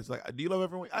 Kanye West. Like, do you love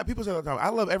everyone? People say that all the time. I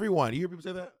love everyone. You hear people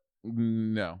say that?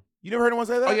 No. You never heard anyone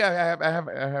say that? Oh yeah,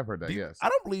 I have heard that. Yes.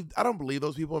 I don't believe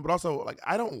those people, but also like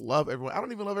I don't love everyone. I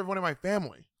don't even love everyone in my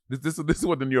family. This is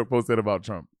what the New York Post said about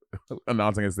Trump.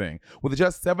 Announcing his thing. With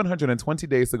just 720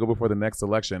 days to go before the next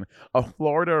election, a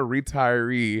Florida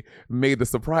retiree made the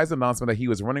surprise announcement that he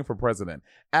was running for president.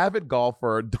 Avid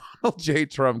golfer Donald J.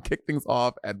 Trump kicked things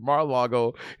off at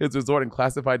Mar-a-Lago, his resort and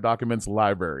classified documents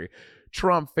library.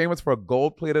 Trump, famous for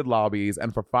gold-plated lobbies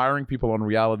and for firing people on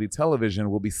reality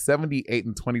television, will be 78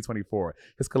 in 2024.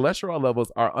 His cholesterol levels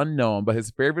are unknown, but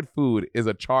his favorite food is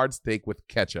a charred steak with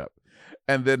ketchup.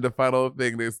 And then the final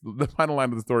line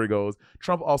of the story goes,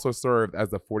 Trump also served as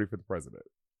the 45th president.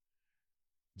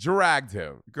 Dragged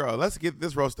him. Girl, let's get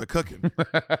this roaster cooking.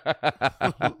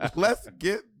 Let's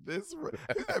get this.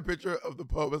 Here's that picture of the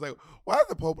Pope. It's like, why does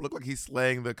the Pope look like he's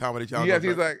slaying the Comedy Challenge? Yes,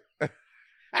 he's like...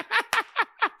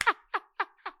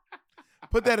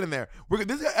 Put that in there.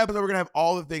 This episode, we're gonna have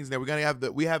all the things in there. We're gonna have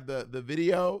the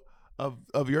video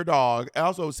of your dog, and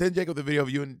also send Jacob the video of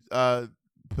you and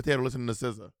Potato listening to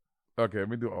SZA. Okay, let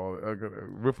me do all.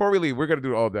 Before we leave, we're gonna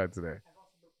do all that today.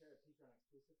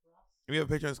 We have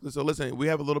a Patreon exclusive. Listen, we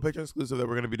have a little Patreon exclusive that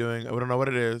we're gonna be doing. We don't know what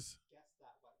it is.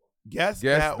 Guess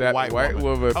that white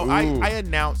woman. Oh, I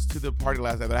announced to the party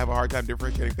last night that I have a hard time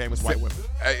differentiating famous white women.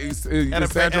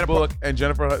 Sandra Bullock and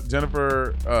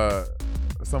Jennifer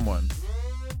someone.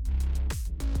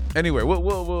 Anyway,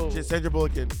 we'll just Sandra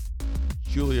Bullock and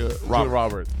Julia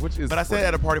Roberts, which is. But I said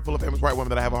at a party full of famous white women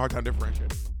that I have a hard time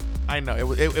differentiating. I know it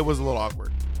was a little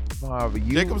awkward. Bob,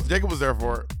 Jacob was there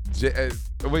for it.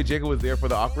 Wait, Jacob was there for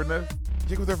the awkwardness.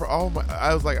 Jacob was there for all my.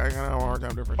 I was like, I have a hard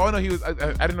time differentiating. Oh no, he was. I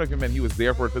didn't know if you meant he was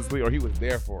there for it physically or he was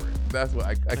there for it. That's what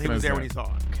I can understand. He was there when he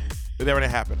saw it. But there when it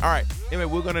happened. All right. Anyway,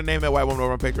 we're gonna name that white woman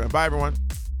over on Patreon. Bye, everyone.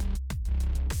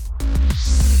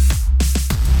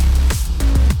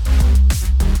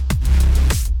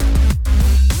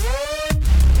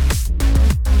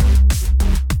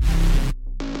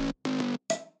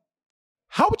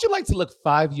 How would you like to look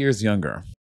 5 years younger?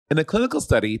 In a clinical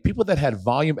study, people that had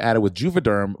volume added with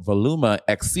Juvederm Voluma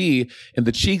XC in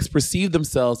the cheeks perceived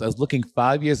themselves as looking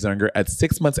 5 years younger at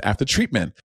 6 months after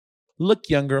treatment. Look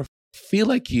younger, feel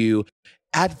like you,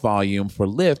 add volume for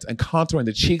lift and contour in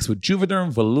the cheeks with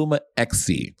Juvederm Voluma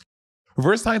XC.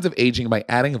 Reverse signs of aging by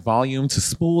adding volume to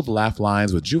smooth laugh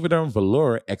lines with Juvederm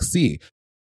Volure XC.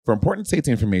 For important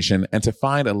safety information and to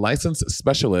find a licensed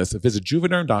specialist, visit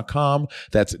Juvederm.com.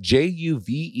 That's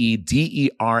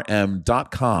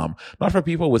JUVEDERM.com. Not for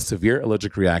people with severe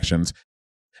allergic reactions,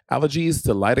 allergies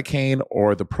to lidocaine,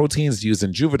 or the proteins used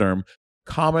in Juvederm.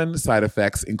 Common side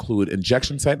effects include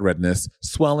injection site redness,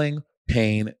 swelling,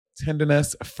 pain,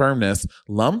 tenderness, firmness,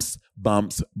 lumps,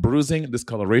 bumps, bruising,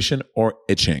 discoloration, or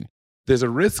itching. There's a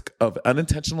risk of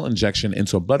unintentional injection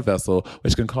into a blood vessel,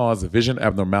 which can cause vision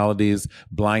abnormalities,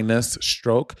 blindness,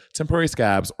 stroke, temporary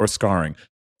scabs, or scarring.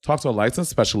 Talk to a licensed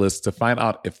specialist to find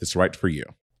out if it's right for you.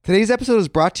 Today's episode is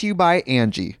brought to you by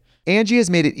Angie. Angie has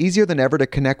made it easier than ever to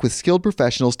connect with skilled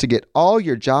professionals to get all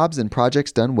your jobs and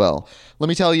projects done well. Let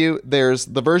me tell you, there's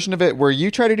the version of it where you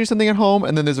try to do something at home,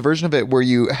 and then there's a version of it where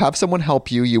you have someone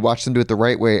help you, you watch them do it the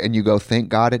right way, and you go, thank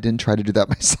God I didn't try to do that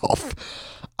myself.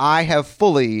 I have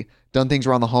fully done things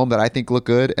around the home that I think look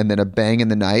good, and then a bang in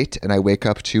the night, and I wake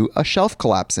up to a shelf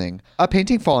collapsing, a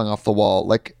painting falling off the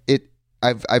wall.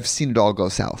 I've seen it all go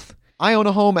south. I own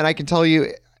a home, and I can tell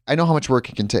you, I know how much work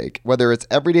it can take. Whether it's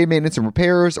everyday maintenance and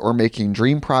repairs or making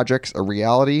dream projects a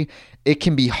reality, it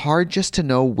can be hard just to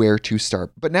know where to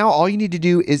start. But now all you need to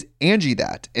do is Angie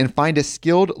that and find a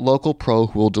skilled local pro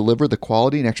who will deliver the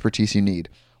quality and expertise you need.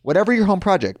 Whatever your home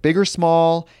project, big or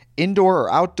small, indoor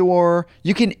or outdoor,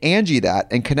 you can Angie that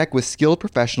and connect with skilled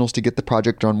professionals to get the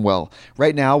project done well.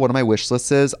 Right now, one of my wish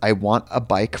lists is I want a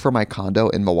bike for my condo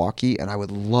in Milwaukee, and I would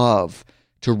love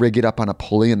to rig it up on a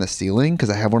pulley in the ceiling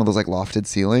because I have one of those like lofted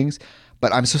ceilings,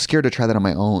 but I'm so scared to try that on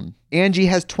my own. Angie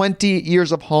has 20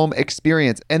 years of home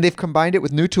experience, and they've combined it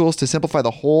with new tools to simplify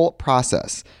the whole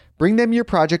process. Bring them your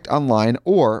project online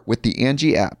or with the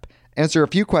Angie app. Answer a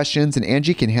few questions and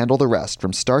Angie can handle the rest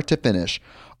from start to finish,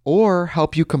 or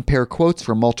help you compare quotes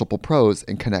from multiple pros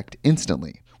and connect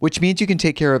instantly, which means you can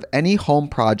take care of any home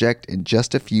project in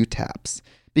just a few taps.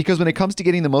 Because when it comes to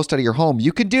getting the most out of your home,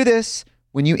 you can do this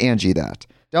when you Angie that.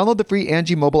 Download the free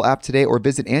Angie mobile app today or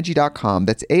visit Angie.com.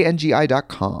 That's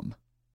ANGI.com.